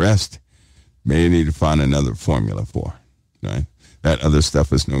good. The rest may need to find another formula for, right? That other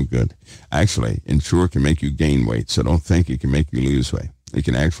stuff is no good. Actually, Ensure can make you gain weight, so don't think it can make you lose weight. It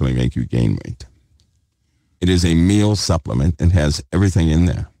can actually make you gain weight. It is a meal supplement and has everything in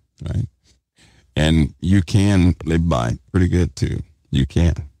there, right? And you can live by it pretty good, too. You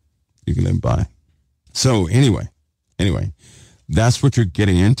can live by it. So anyway, that's what you're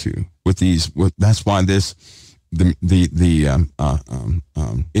getting into with these. That's why this,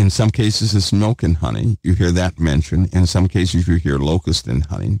 in some cases it's milk and honey. You hear that mentioned. In some cases you hear locust and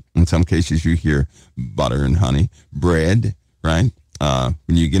honey. In some cases you hear butter and honey. Bread, right?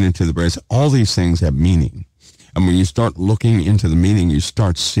 When you get into the breads, all these things have meaning. And when you start looking into the meaning, you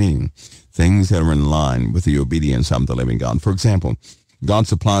start seeing things that are in line with the obedience of the living God. For example, God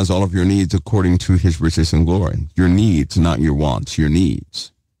supplies all of your needs according to his riches and glory. Your needs, not your wants, your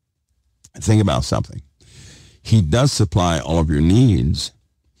needs. Think about something. He does supply all of your needs,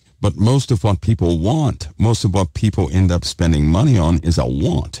 but most of what people want, most of what people end up spending money on is a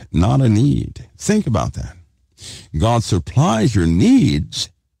want, not a need. Think about that. God supplies your needs,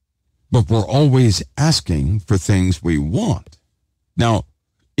 but we're always asking for things we want. Now,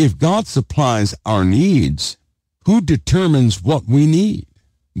 if God supplies our needs, who determines what we need?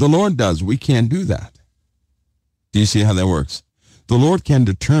 The Lord does. We can't do that. Do you see how that works? The Lord can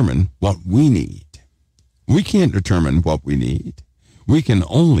determine what we need. We can't determine what we need. We can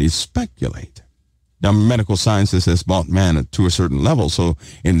only speculate. Now, medical sciences has brought man to a certain level, so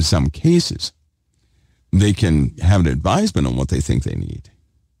in some cases, they can have an advisement on what they think they need.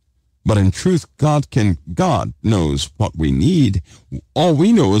 But in truth, God knows what we need. All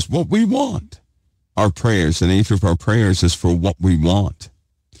we know is what we want. Our prayers, the nature of our prayers is for what we want.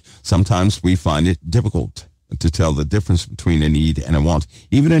 Sometimes we find it difficult to tell the difference between a need and a want,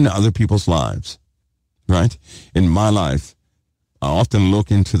 even in other people's lives, right? In my life, I often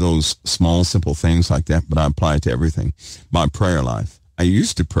look into those small, simple things like that, but I apply it to everything. My prayer life. I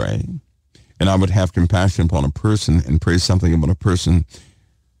used to pray, and I would have compassion upon a person and pray something about a person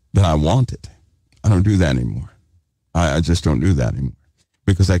that I wanted. I don't do that anymore. I just don't do that anymore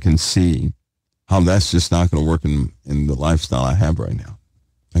because I can see how that's just not going to work in the lifestyle I have right now.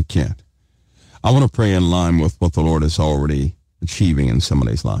 I can't. I want to pray in line with what the Lord is already achieving in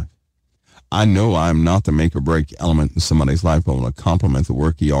somebody's life. I know I'm not the make or break element in somebody's life, but I want to complement the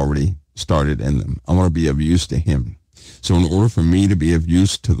work he already started in them. I want to be of use to him. So in order for me to be of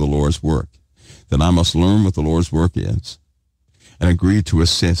use to the Lord's work, then I must learn what the Lord's work is and agree to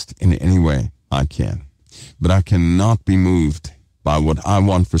assist in any way I can. But I cannot be moved by what I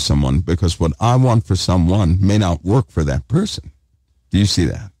want for someone, because what I want for someone may not work for that person. Do you see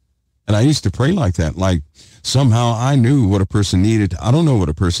that? And I used to pray like that, like somehow I knew what a person needed. I don't know what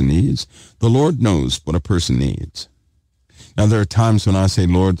a person needs. The Lord knows what a person needs. Now, there are times when I say,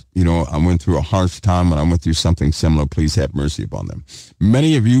 Lord, I went through a harsh time when I went through something similar. Please have mercy upon them.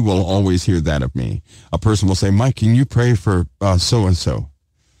 Many of you will always hear that of me. A person will say, Mike, can you pray for so-and-so?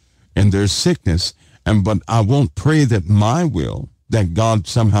 And there's sickness, but I won't pray that my will, that God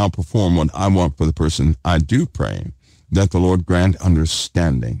somehow perform what I want for the person. I do pray that the Lord grant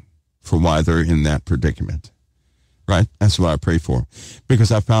understanding for why they're in that predicament. Right? That's what I pray for.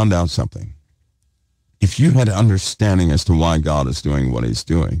 Because I found out something. If you had understanding as to why God is doing what he's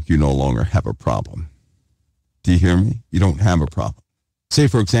doing, you no longer have a problem. Do you hear me? You don't have a problem. Say,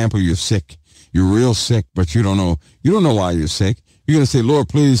 for example, you're sick. You're real sick, but you don't know why you're sick. You're going to say, Lord,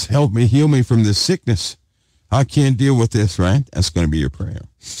 please help me, heal me from this sickness. I can't deal with this, right? That's going to be your prayer.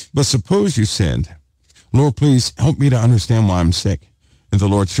 But suppose you said, Lord, please help me to understand why I'm sick. And the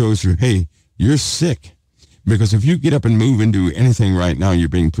Lord shows you, hey, you're sick. Because if you get up and move and do anything right now, you're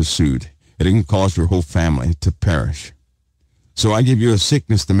being pursued. It can cause your whole family to perish. So I give you a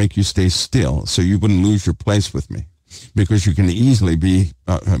sickness to make you stay still so you wouldn't lose your place with me, because you can easily be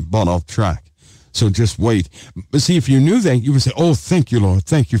brought off track. So just wait. But see, if you knew that, you would say, oh, thank you, Lord.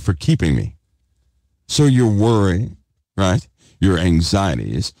 Thank you for keeping me. So your worry, right, your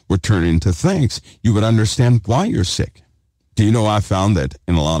anxieties would turn into thanks. You would understand why you're sick. Do you know, I found that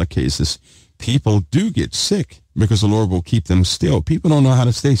in a lot of cases, people do get sick because the Lord will keep them still. People don't know how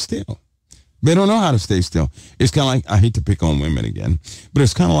to stay still. They don't know how to stay still. It's kind of like, I hate to pick on women again, but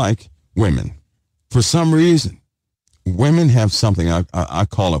it's kind of like women. For some reason, women have something, I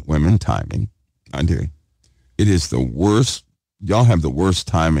call it women timing. I do. It is the worst. Y'all have the worst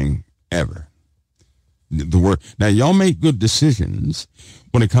timing ever. Now, y'all make good decisions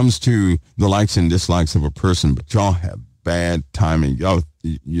when it comes to the likes and dislikes of a person, but y'all have bad timing.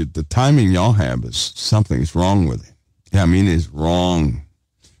 The timing y'all have is something's wrong with it. Yeah, I mean, it's wrong.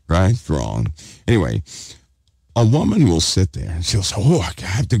 Right? It's wrong. Anyway, a woman will sit there and she'll say, oh, I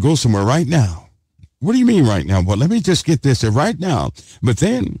have to go somewhere right now. What do you mean right now? Well, let me just get this right now. But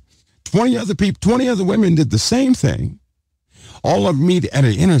then 20 other women did the same thing. All of them meet at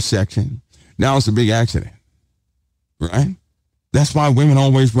an intersection. Now it's a big accident. Right? That's why women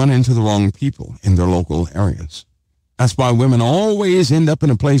always run into the wrong people in their local areas. That's why women always end up in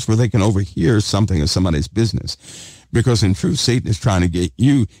a place where they can overhear something of somebody's business. Because in truth, Satan is trying to get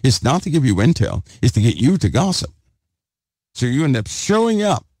you. It's not to give you intel. It's to get you to gossip. So you end up showing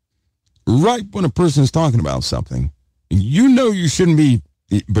up right when a person is talking about something. You know you shouldn't be,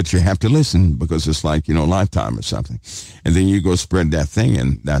 but you have to listen because it's like, Lifetime or something. And then you go spread that thing,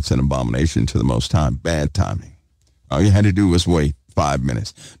 and that's an abomination to the Most High. Bad timing. All you had to do was wait 5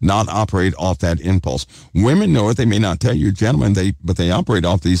 minutes, not operate off that impulse. Women know it. They may not tell you, gentlemen, but they operate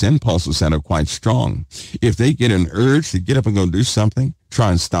off these impulses that are quite strong. If they get an urge to get up and go do something,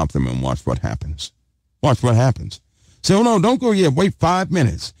 try and stop them and watch what happens. Watch what happens. Say, oh, no, don't go yet. Wait 5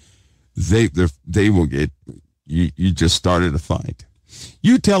 minutes. They will get, you just started a fight.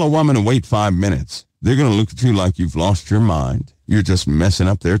 You tell a woman to wait 5 minutes, they're going to look at you like you've lost your mind. You're just messing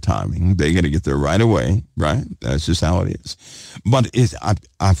up their timing. They got to get there right away, right? That's just how it is. But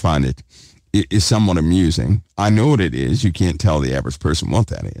I find it is somewhat amusing. I know what it is. You can't tell the average person what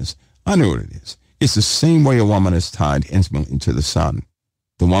that is. I know what it is. It's the same way a woman is tied intimately to the sun.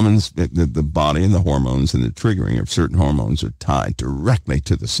 The woman's, the body and the hormones and the triggering of certain hormones are tied directly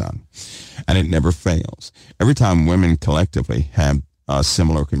to the sun, and it never fails. Every time women collectively have a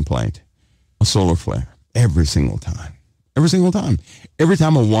similar complaint, a solar flare, every single time. Every single time. Every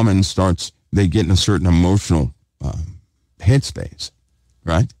time a woman starts, they get in a certain emotional headspace,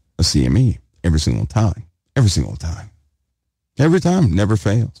 right? A CME, every single time. Every single time. Every time, never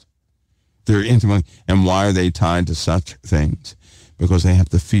fails. They're intimate. And why are they tied to such things? Because they have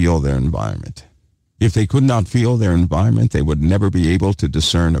to feel their environment. If they could not feel their environment, they would never be able to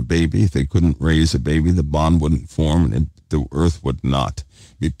discern a baby. If they couldn't raise a baby, the bond wouldn't form, and the earth would not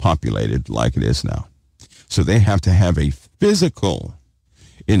be populated like it is now. So they have to have a physical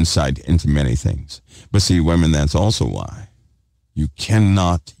insight into many things. But see, women, that's also why you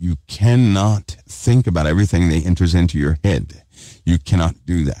cannot think about everything that enters into your head. You cannot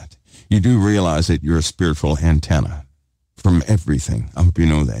do that. You do realize that you're a spiritual antenna from everything. I hope you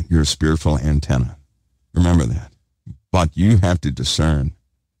know that. You're a spiritual antenna. Remember that. But you have to discern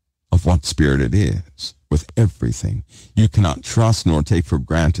of what spirit it is with everything. You cannot trust nor take for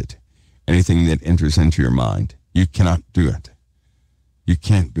granted anything that enters into your mind. You cannot do it. You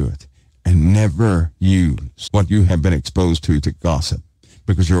can't do it. And never use what you have been exposed to gossip,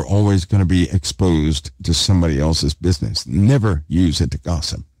 because you're always going to be exposed to somebody else's business. Never use it to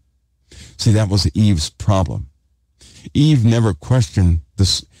gossip. See, that was Eve's problem. Eve never questioned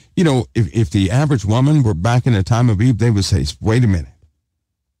this. You know, if the average woman were back in the time of Eve, they would say, wait a minute.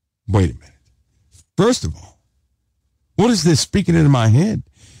 First of all, what is this speaking into my head?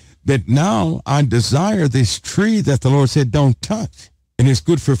 That now I desire this tree that the Lord said don't touch. And it's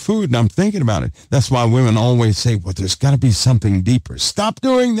good for food, and I'm thinking about it. That's why women always say, well, there's got to be something deeper. Stop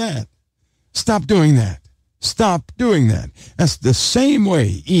doing that. Stop doing that. Stop doing that. That's the same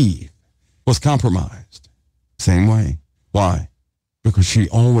way Eve was compromised. Same way. Why? Because she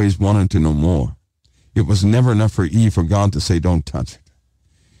always wanted to know more. It was never enough for Eve for God to say, don't touch it.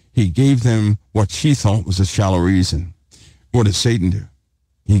 He gave them what she thought was a shallow reason. What did Satan do?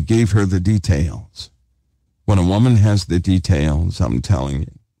 He gave her the details. When a woman has the details, I'm telling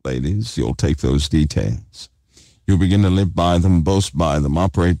you, ladies, you'll take those details. You'll begin to live by them, boast by them,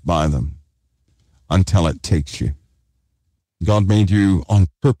 operate by them, until it takes you. God made you on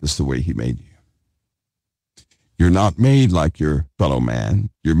purpose the way he made you. You're not made like your fellow man.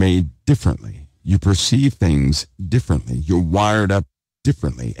 You're made differently. You perceive things differently. You're wired up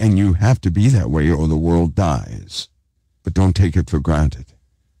differently, and you have to be that way or the world dies. But don't take it for granted.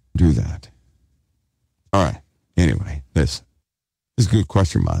 Do that. All right. Anyway, listen. This is a good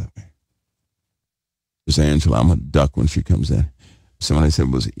question, by the way. There's Angela. I'm a duck when she comes in. Somebody said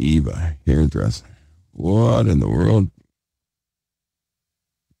it was Eva, hairdresser. What in the world?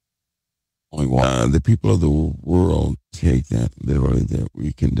 The people of the world take that literally, that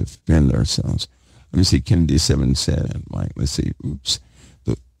we can defend ourselves. Let me see. Kennedy 7 said, Mike, let's see. Oops.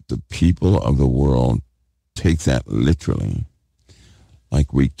 The people of the world take that literally,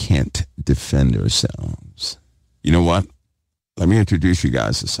 like we can't defend ourselves. You know what? Let me introduce you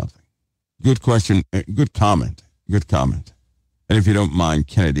guys to something. Good question. Good comment. Good comment. And if you don't mind,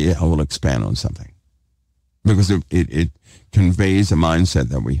 Kennedy, I will expand on something, because it conveys a mindset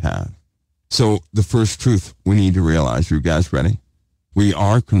that we have. So the first truth we need to realize, you guys ready? We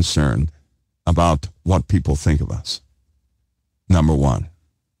are concerned about what people think of us. Number one.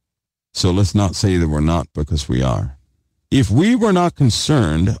 So let's not say that we're not, because we are. If we were not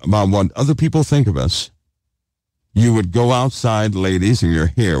concerned about what other people think of us, you would go outside, ladies, and your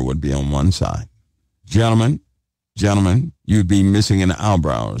hair would be on one side. Gentlemen, you'd be missing an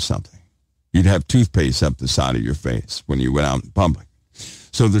eyebrow or something. You'd have toothpaste up the side of your face when you went out in public.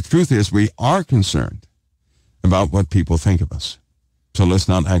 So the truth is, we are concerned about what people think of us. So let's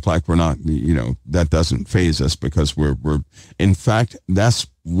not act like we're not, that doesn't faze us, because we're in fact, that's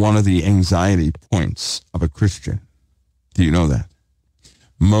one of the anxiety points of a Christian. Do you know that?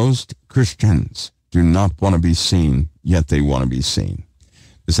 Most Christians do not want to be seen, yet they want to be seen.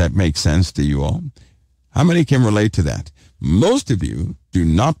 Does that make sense to you all? How many can relate to that? Most of you do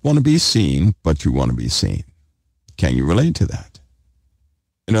not want to be seen, but you want to be seen. Can you relate to that?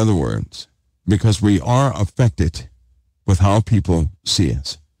 In other words, because we are affected with how people see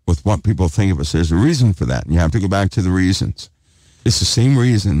us, with what people think of us. There's a reason for that, and you have to go back to the reasons. It's the same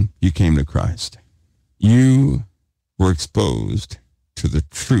reason you came to Christ. You were exposed to the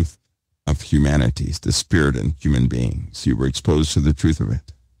truth of humanity, the spirit in human beings. You were exposed to the truth of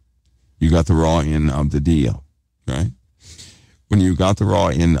it. You got the raw end of the deal, right? When you got the raw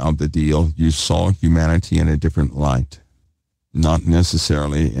end of the deal, you saw humanity in a different light, not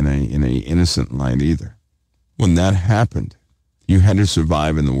necessarily in a innocent light either. When that happened, You had to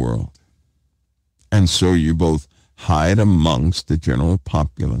survive in the world. And so you both hide amongst the general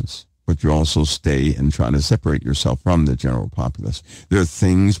populace, but you also stay and try to separate yourself from the general populace. There are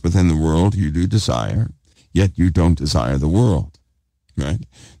things within the world you do desire, yet you don't desire the world, right?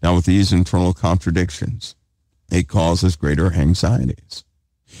 Now, with these internal contradictions, it causes greater anxieties.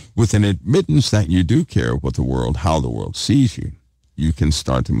 With an admittance that you do care what the world, how the world sees you, you can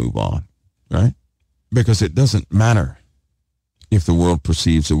start to move on, right? Because it doesn't matter if the world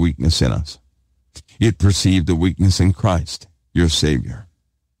perceives a weakness in us. It perceived a weakness in Christ, your Savior.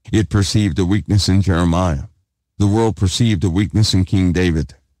 It perceived a weakness in Jeremiah. The world perceived a weakness in King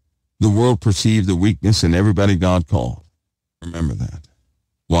David. The world perceived a weakness in everybody God called. Remember that.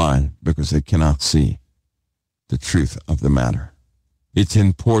 Why? Because they cannot see the truth of the matter. It's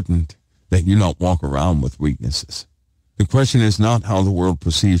important that you not walk around with weaknesses. The question is not how the world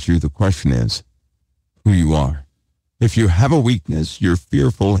perceives you. The question is who you are. If you have a weakness, you're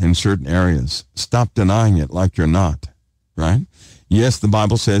fearful in certain areas. Stop denying it like you're not, right? Yes, the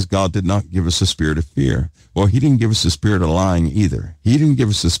Bible says God did not give us a spirit of fear. Well, he didn't give us a spirit of lying either. He didn't give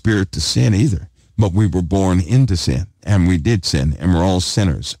us a spirit to sin either. But we were born into sin, and we did sin, and we're all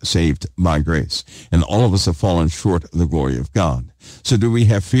sinners saved by grace. And all of us have fallen short of the glory of God. So do we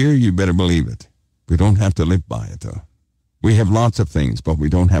have fear? You better believe it. We don't have to live by it, though. We have lots of things, but we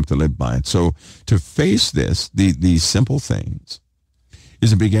don't have to live by it. So to face this, these simple things,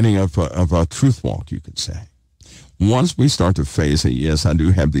 is the beginning of a truth walk, you could say. Once we start to face it, yes, I do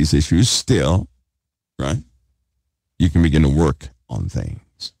have these issues still, right? You can begin to work on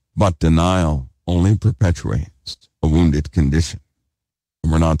things. But denial only perpetuates a wounded condition.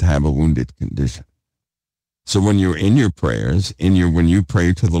 And we're not to have a wounded condition. So when you're in your prayers, when you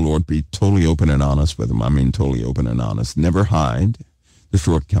pray to the Lord, be totally open and honest with him. I mean totally open and honest. Never hide the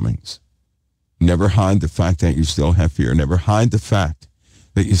shortcomings. Never hide the fact that you still have fear. Never hide the fact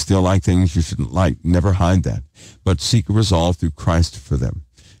that you still like things you shouldn't like. Never hide that. But seek a resolve through Christ for them.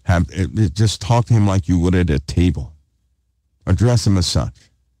 Just talk to him like you would at a table. Address him as such,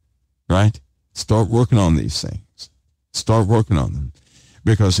 right? Start working on these things. Start working on them.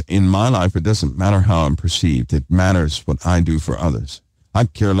 Because in my life, it doesn't matter how I'm perceived. It matters what I do for others. I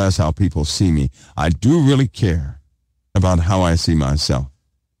care less how people see me. I do really care about how I see myself.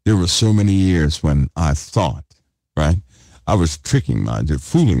 There were so many years when I thought, right, I was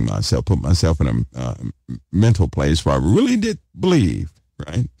fooling myself, put myself in a mental place where I really did believe,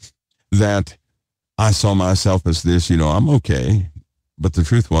 right, that I saw myself as this, I'm okay. But the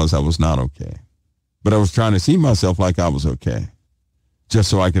truth was I was not okay. But I was trying to see myself like I was okay, just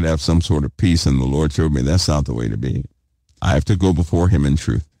so I could have some sort of peace, and the Lord showed me that's not the way to be. I have to go before him in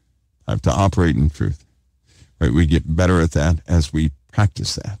truth. I have to operate in truth. Right? We get better at that as we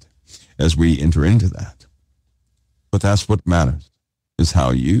practice that, as we enter into that. But that's what matters, is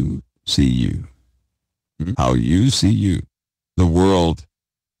how you see you. How you see you. The world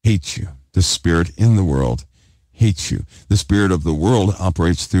hates you. The spirit in the world hates you. The spirit of the world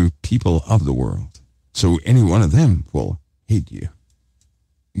operates through people of the world. So any one of them will hate you.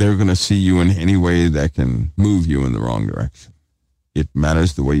 They're going to see you in any way that can move you in the wrong direction. It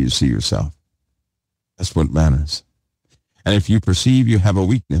matters the way you see yourself. That's what matters. And if you perceive you have a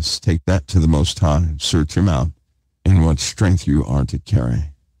weakness, take that to the Most High. Search him out in what strength you are to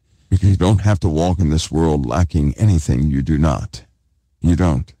carry. Because you don't have to walk in this world lacking anything you do not. You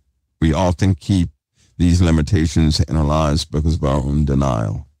don't. We often keep these limitations in our lives because of our own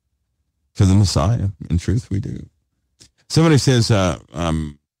denial. To the Messiah, in truth, we do. Somebody says,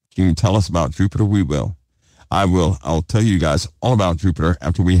 can you tell us about Jupiter? We will. I will. I'll tell you guys all about Jupiter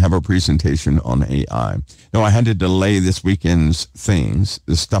after we have our presentation on AI. No, I had to delay this weekend's things,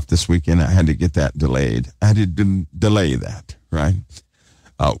 the stuff this weekend. I had to get that delayed. I had to delay that, right?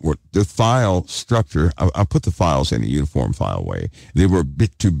 The file structure, I put the files in a uniform file way. They were a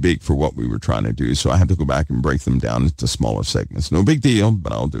bit too big for what we were trying to do, so I had to go back and break them down into smaller segments. No big deal,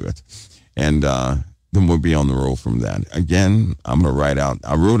 but I'll do it. And then we'll be on the roll from that. Again, I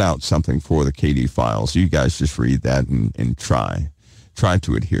wrote out something for the KD files. You guys just read that and try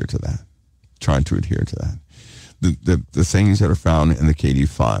to adhere to that. Try to adhere to that. The things that are found in the KD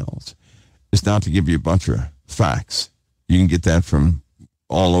files is not to give you a bunch of facts. You can get that from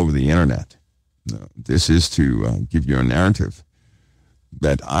all over the internet. No, this is to give you a narrative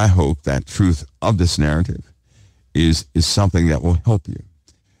that I hope that truth of this narrative is something that will help you.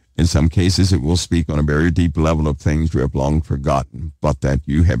 In some cases, it will speak on a very deep level of things you have long forgotten, but that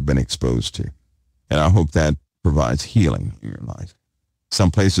you have been exposed to. And I hope that provides healing in your life.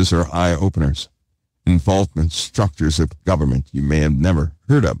 Some places are eye-openers, involvement structures of government you may have never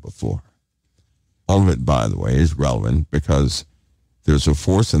heard of before. All of it, by the way, is relevant because There's a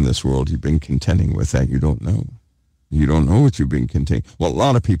force in this world you've been contending with that you don't know. You don't know what you've been contending. Well, a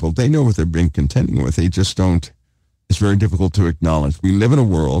lot of people, they know what they've been contending with. They just don't. It's very difficult to acknowledge. We live in a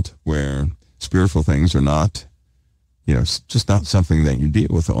world where spiritual things are not, it's just not something that you deal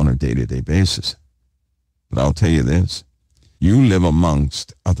with on a day-to-day basis. But I'll tell you this. You live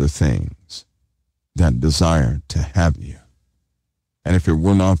amongst other things that desire to have you. And if it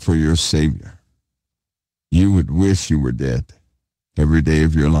were not for your Savior, you would wish you were dead every day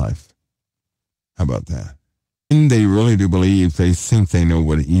of your life. How about that? And they really do believe, they think they know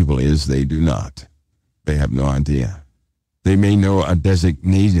what evil is. They do not. They have no idea. They may know a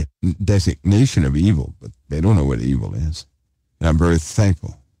designation of evil, but they don't know what evil is. And I'm very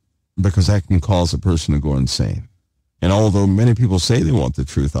thankful because that can cause a person to go insane. And although many people say they want the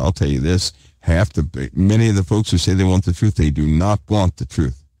truth, I'll tell you this, many of the folks who say they want the truth, they do not want the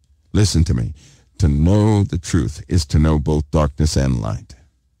truth. Listen to me. To know the truth is to know both darkness and light.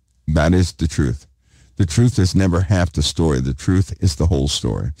 That is the truth. The truth is never half the story. The truth is the whole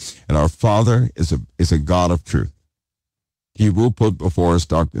story. And our Father is a God of truth. He will put before us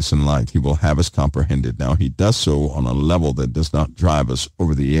darkness and light. He will have us comprehended. Now, he does so on a level that does not drive us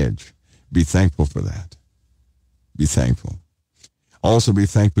over the edge. Be thankful for that. Be thankful. Also be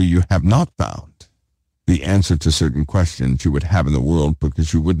thankful you have not found the answer to certain questions you would have in the world,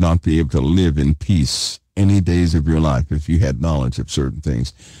 because you would not be able to live in peace any days of your life if you had knowledge of certain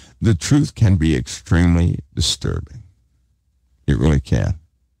things. The truth can be extremely disturbing. It really can.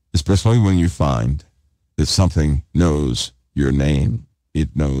 Especially when you find that something knows your name,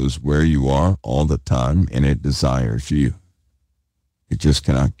 it knows where you are all the time, and it desires you. It just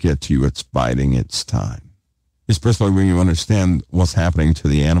cannot get to you. It's biding its time. Especially when you understand what's happening to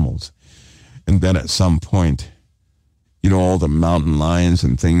the animals. And then at some point, all the mountain lions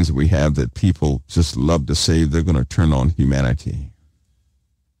and things that we have that people just love to save, they're going to turn on humanity.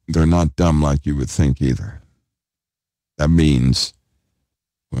 They're not dumb like you would think either. That means,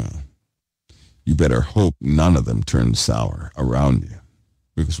 well, you better hope none of them turn sour around you,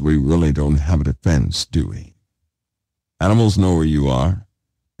 because we really don't have a defense, do we? Animals know where you are,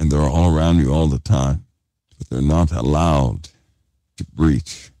 and they're all around you all the time, but they're not allowed to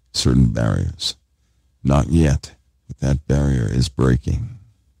breach certain barriers. Not yet, but that barrier is breaking.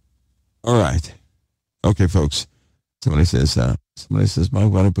 All right. Okay, folks. Somebody says, why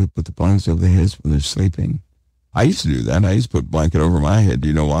would I put the blankets over their heads when they're sleeping? I used to do that. I used to put a blanket over my head. Do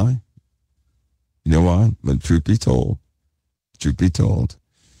you know why? You know why? But truth be told,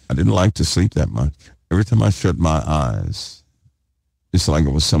 I didn't like to sleep that much. Every time I shut my eyes, it's like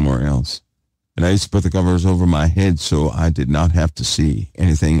it was somewhere else. And I used to put the covers over my head so I did not have to see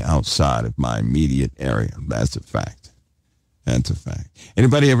anything outside of my immediate area. That's a fact. That's a fact.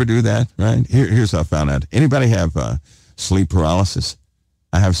 Anybody ever do that, right? Here's how I found out. Anybody have sleep paralysis?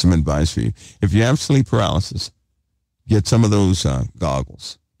 I have some advice for you. If you have sleep paralysis, get some of those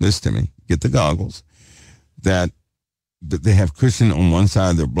goggles. Listen to me. Get the goggles that they have cushion on one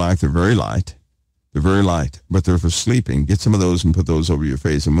side. They're black. They're very light. But they're for sleeping. Get some of those and put those over your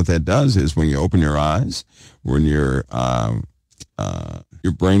face. And what that does is when you open your eyes, when your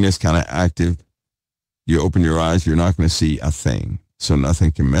brain is kind of active, you open your eyes, you're not going to see a thing. So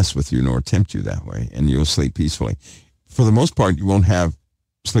nothing can mess with you nor tempt you that way, and you'll sleep peacefully. For the most part, you won't have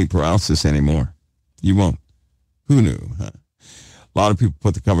sleep paralysis anymore. You won't. Who knew, huh? A lot of people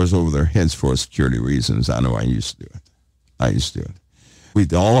put the covers over their heads for security reasons. I know I used to do it.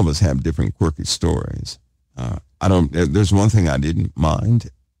 All of us have different quirky stories. There's one thing I didn't mind,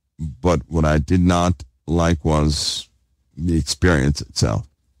 but what I did not like was the experience itself.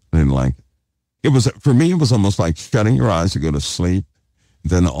 I didn't like it. For me, it was almost like shutting your eyes to go to sleep.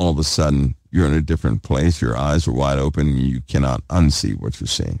 Then all of a sudden, you're in a different place. Your eyes are wide open. And you cannot unsee what you're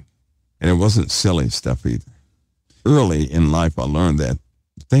seeing. And it wasn't silly stuff either. Early in life, I learned that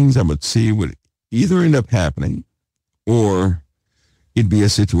things I would see would either end up happening or it'd be a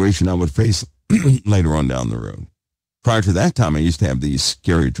situation I would face later on down the road. Prior to that time, I used to have these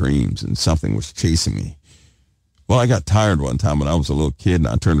scary dreams and something was chasing me. Well, I got tired one time when I was a little kid, and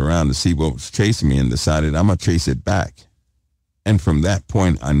I turned around to see what was chasing me and decided I'm going to chase it back. And from that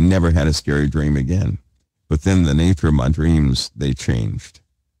point, I never had a scary dream again. But then the nature of my dreams, they changed.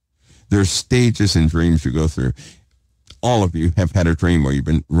 There's stages in dreams you go through. All of you have had a dream where you've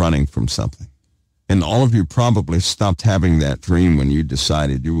been running from something. And all of you probably stopped having that dream when you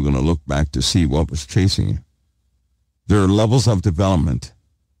decided you were going to look back to see what was chasing you. There are levels of development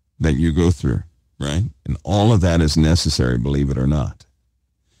that you go through, right? And all of that is necessary, believe it or not.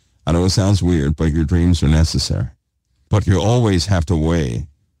 I know it sounds weird, but your dreams are necessary. But you always have to weigh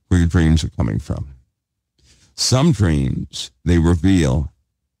where your dreams are coming from. Some dreams, they reveal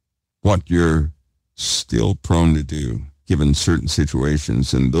what you're still prone to do given certain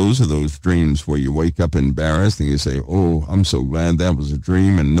situations. And those are those dreams where you wake up embarrassed and you say, oh, I'm so glad that was a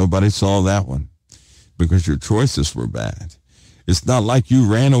dream and nobody saw that one because your choices were bad. It's not like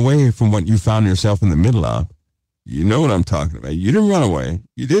you ran away from what you found yourself in the middle of. You know what I'm talking about. You didn't run away.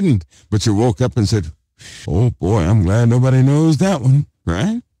 You didn't. But you woke up and said, oh, boy, I'm glad nobody knows that one,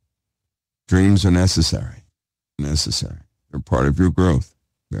 right? Dreams are necessary. Necessary. They're part of your growth.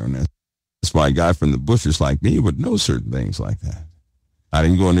 They're necessary. That's why a guy from the bushes like me would know certain things like that. I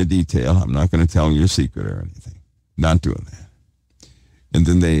didn't go into detail. I'm not going to tell you a secret or anything. Not doing that. And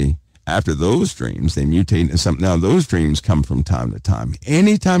then after those dreams, they mutate into something. Now, those dreams come from time to time.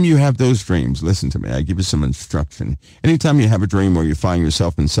 Anytime you have those dreams, listen to me, I give you some instruction. Anytime you have a dream where you find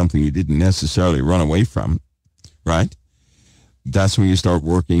yourself in something you didn't necessarily run away from, right? That's when you start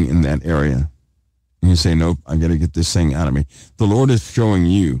working in that area. And you say, nope, I got to get this thing out of me. The Lord is showing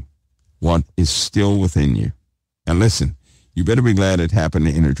you what is still within you. And listen, you better be glad it happened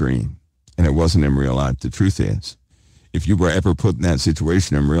in a dream and it wasn't in real life. The truth is, if you were ever put in that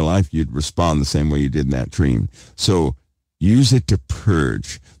situation in real life, you'd respond the same way you did in that dream. So use it to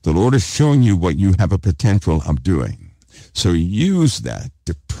purge. The Lord is showing you what you have a potential of doing. So use that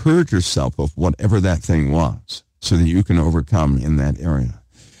to purge yourself of whatever that thing was so that you can overcome in that area.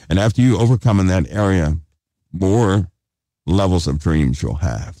 And after you overcome in that area, more levels of dreams you'll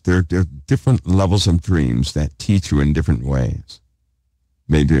have. There are different levels of dreams that teach you in different ways.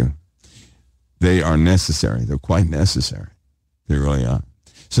 They do. They are necessary. They're quite necessary. They really are.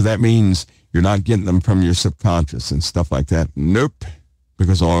 So that means you're not getting them from your subconscious and stuff like that. Nope.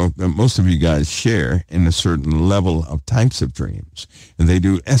 Because most of you guys share in a certain level of types of dreams. And they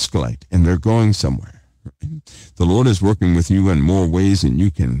do escalate and they're going somewhere. Right? The Lord is working with you in more ways than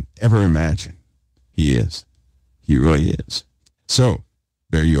you can ever imagine. He is. He really is. So,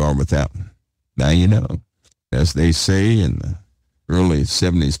 there you are with that one. Now you know. As they say in the early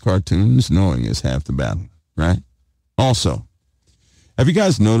 70s cartoons, knowing is half the battle, right? Also, have you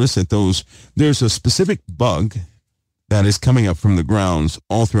guys noticed that there's a specific bug that is coming up from the grounds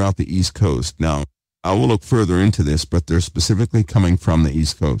all throughout the East Coast? Now, I will look further into this, but they're specifically coming from the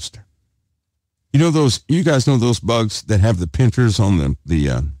East Coast. You guys know those bugs that have the pinchers on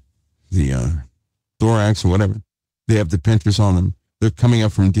the thorax or whatever? They have the pinchers on them. They're coming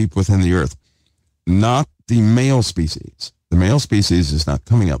up from deep within the earth. Not the male species. The male species is not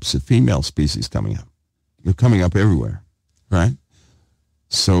coming up. It's the female species coming up. They're coming up everywhere, right?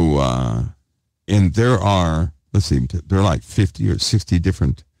 So, and there are, there are like 50 or 60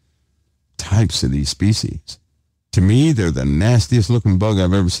 different types of these species. To me, they're the nastiest looking bug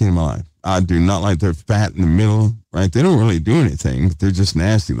I've ever seen in my life. I do not like their fat in the middle, right? They don't really do anything, but they're just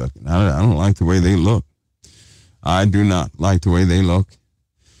nasty looking. I don't like the way they look. I do not like the way they look.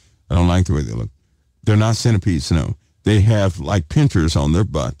 I don't like the way they look. They're not centipedes, no. They have like pinchers on their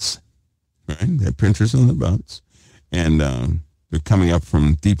butts, right? They have pinchers on their butts, and they're coming up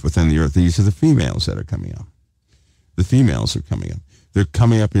from deep within the earth. These are the females that are coming up. The females are coming up. They're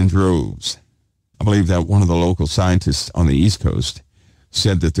coming up in droves. I believe that one of the local scientists on the East Coast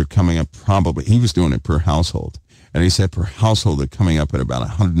said that they're coming up he was doing it per household, and he said per household they're coming up at about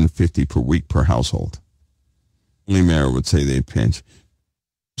 150 per week per household. Only Mayor would say they pinch.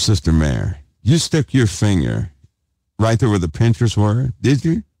 Sister Mayor, you stuck your finger right there where the pinchers were, did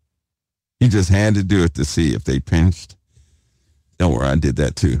you? You just had to do it to see if they pinched. Don't worry, I did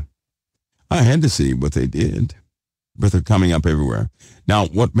that too. I had to see what they did, but they're coming up everywhere. Now,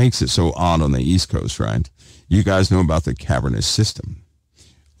 what makes it so odd on the East Coast, right? You guys know about the cavernous system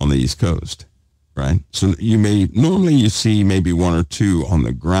on the East Coast, right? So normally you see maybe one or two on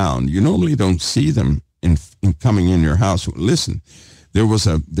the ground. You normally don't see them in coming in your house. Listen, there was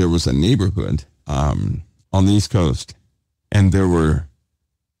a neighborhood on the East Coast, and there were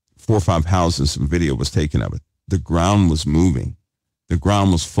 4 or 5 houses. A video was taken of it. The ground was moving. The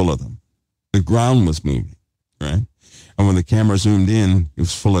ground was full of them. The ground was moving, right? And when the camera zoomed in, it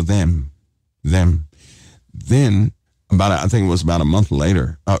was full of them. Then, I think it was about a month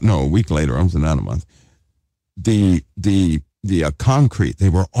later. A week later. It was not a month. The concrete. They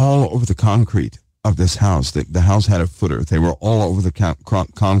were all over the concrete of this house. The house had a footer. They were all over the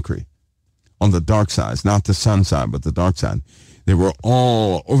concrete on the dark side, not the sun side, but the dark side. They were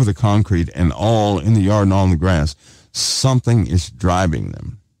all over the concrete and all in the yard and all in the grass. Something is driving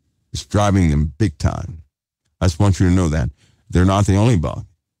them. It's driving them big time. I just want you to know that. They're not the only bug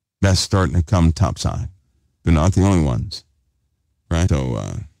that's starting to come topside. They're not the only ones, right? So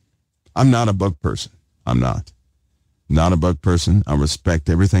I'm not a bug person. I'm not a bug person. I respect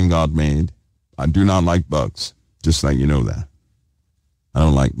everything God made. I do not like bugs, just like you know that. I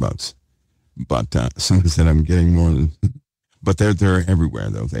don't like bugs. But someone said I'm getting more than... But they're everywhere,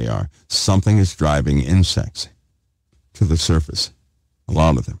 though. They are. Something is driving insects to the surface, a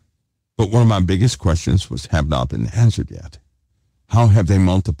lot of them. But one of my biggest questions have not been answered yet. How have they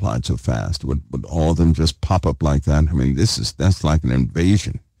multiplied so fast? Would all of them just pop up like that? I mean, that's like an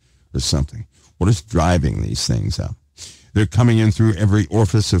invasion or something. What is driving these things up? They're coming in through every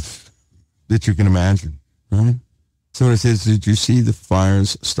orifice that you can imagine, right? So it says, did you see the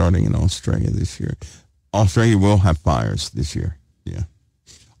fires starting in Australia this year? Australia will have fires this year, yeah.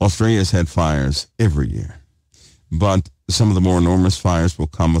 Australia has had fires every year. But some of the more enormous fires will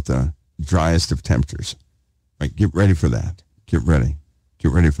come with the driest of temperatures. Right, get ready for that. Get ready.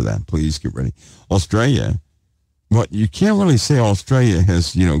 Get ready for that. Please get ready. Australia, you can't really say Australia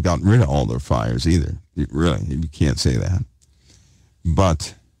has, gotten rid of all their fires either. You can't say that.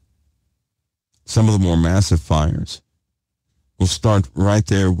 But some of the more massive fires will start right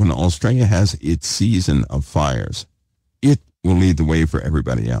there when Australia has its season of fires. It will lead the way for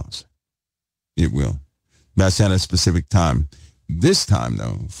everybody else. It will. That's at a specific time. This time,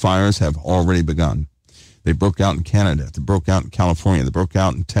 though, fires have already begun. They broke out in Canada. They broke out in California. They broke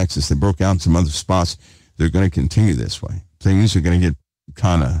out in Texas. They broke out in some other spots. They're going to continue this way. Things are going to get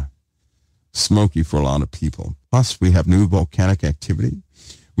kind of smoky for a lot of people. Plus, we have new volcanic activity.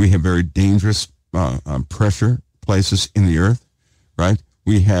 We have very dangerous pressure places in the earth, right?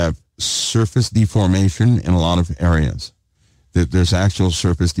 We have surface deformation in a lot of areas. There's actual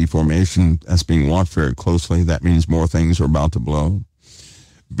surface deformation that's being watched very closely. That means more things are about to blow.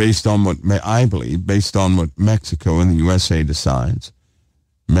 Based on what Mexico and the USA decides,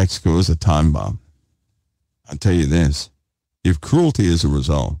 Mexico is a time bomb. I'll tell you this, if cruelty is a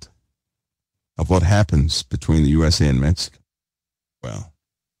result of what happens between the USA and Mexico, well,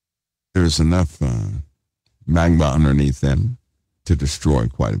 there's enough magma underneath them to destroy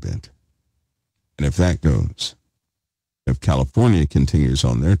quite a bit. And if that goes, if California continues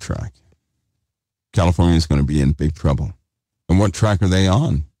on their track, California is going to be in big trouble. And what track are they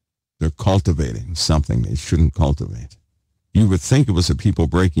on? They're cultivating something they shouldn't cultivate. You would think it was the people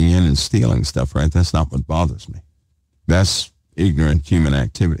breaking in and stealing stuff, right? That's not what bothers me. That's ignorant human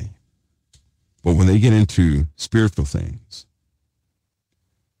activity. But when they get into spiritual things,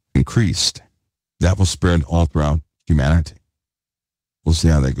 increased, that will spread all throughout humanity. We'll see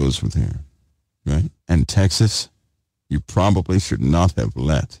how that goes from there, right? And Texas, you probably should not have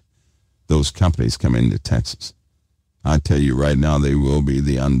let those companies come into Texas. I tell you right now, they will be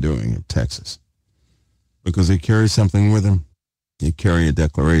the undoing of Texas because they carry something with them. They carry a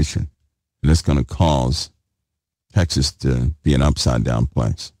declaration, and it's going to cause Texas to be an upside-down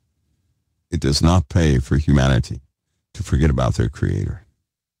place. It does not pay for humanity to forget about their Creator,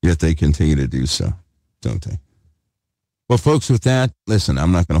 yet they continue to do so, don't they? Well, folks, with that, listen,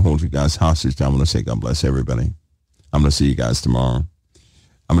 I'm not going to hold you guys hostage. I'm going to say God bless everybody. I'm going to see you guys tomorrow.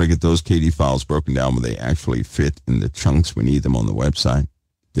 I'm going to get those KD files broken down where they actually fit in the chunks we need them on the website.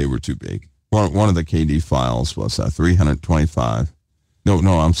 They were too big. One of the KD files was 325. No,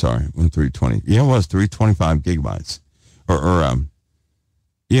 I'm sorry. 320. Yeah, it was 325 gigabytes.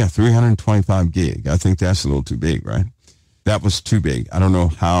 325 gig. I think that's a little too big, right? That was too big. I don't know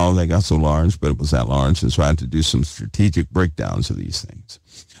how they got so large, but it was that large. And so I had to do some strategic breakdowns of these things.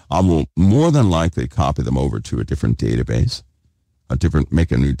 I will more than likely copy them over to a different database.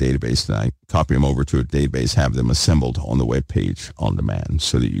 Make a new database tonight, copy them over to a database, have them assembled on the web page on demand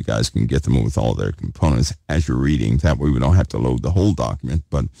so that you guys can get them with all their components as you're reading. That way we don't have to load the whole document,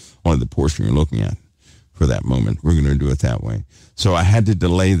 but only the portion you're looking at for that moment. We're going to do it that way. So I had to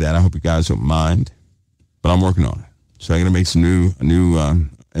delay that. I hope you guys don't mind, but I'm working on it. So I'm going to make some new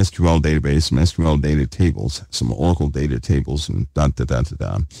SQL database, some SQL data tables, some Oracle data tables, and and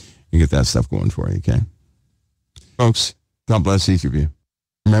get that stuff going for you, okay? Folks, God bless each of you.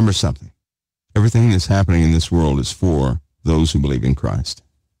 Remember something. Everything that's happening in this world is for those who believe in Christ.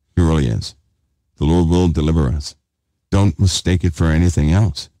 It really is. The Lord will deliver us. Don't mistake it for anything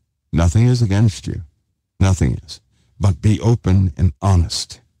else. Nothing is against you. Nothing is. But be open and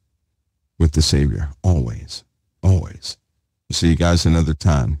honest with the Savior. Always. Always. See you guys another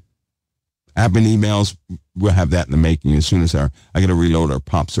time. Admin emails, we'll have that in the making as soon as I got to reload our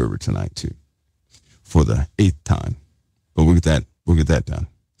POP server tonight too for the 8th time. But we'll get that done.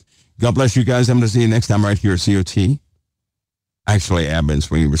 God bless you guys. I'm going to see you next time right here at COT. Actually,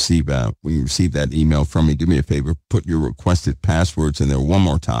 admins, when you receive that email from me, do me a favor, put your requested passwords in there one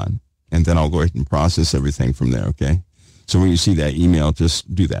more time, and then I'll go ahead and process everything from there, okay? So when you see that email,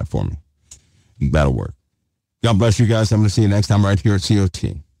 just do that for me. That'll work. God bless you guys. I'm going to see you next time right here at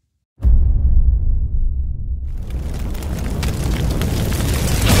COT.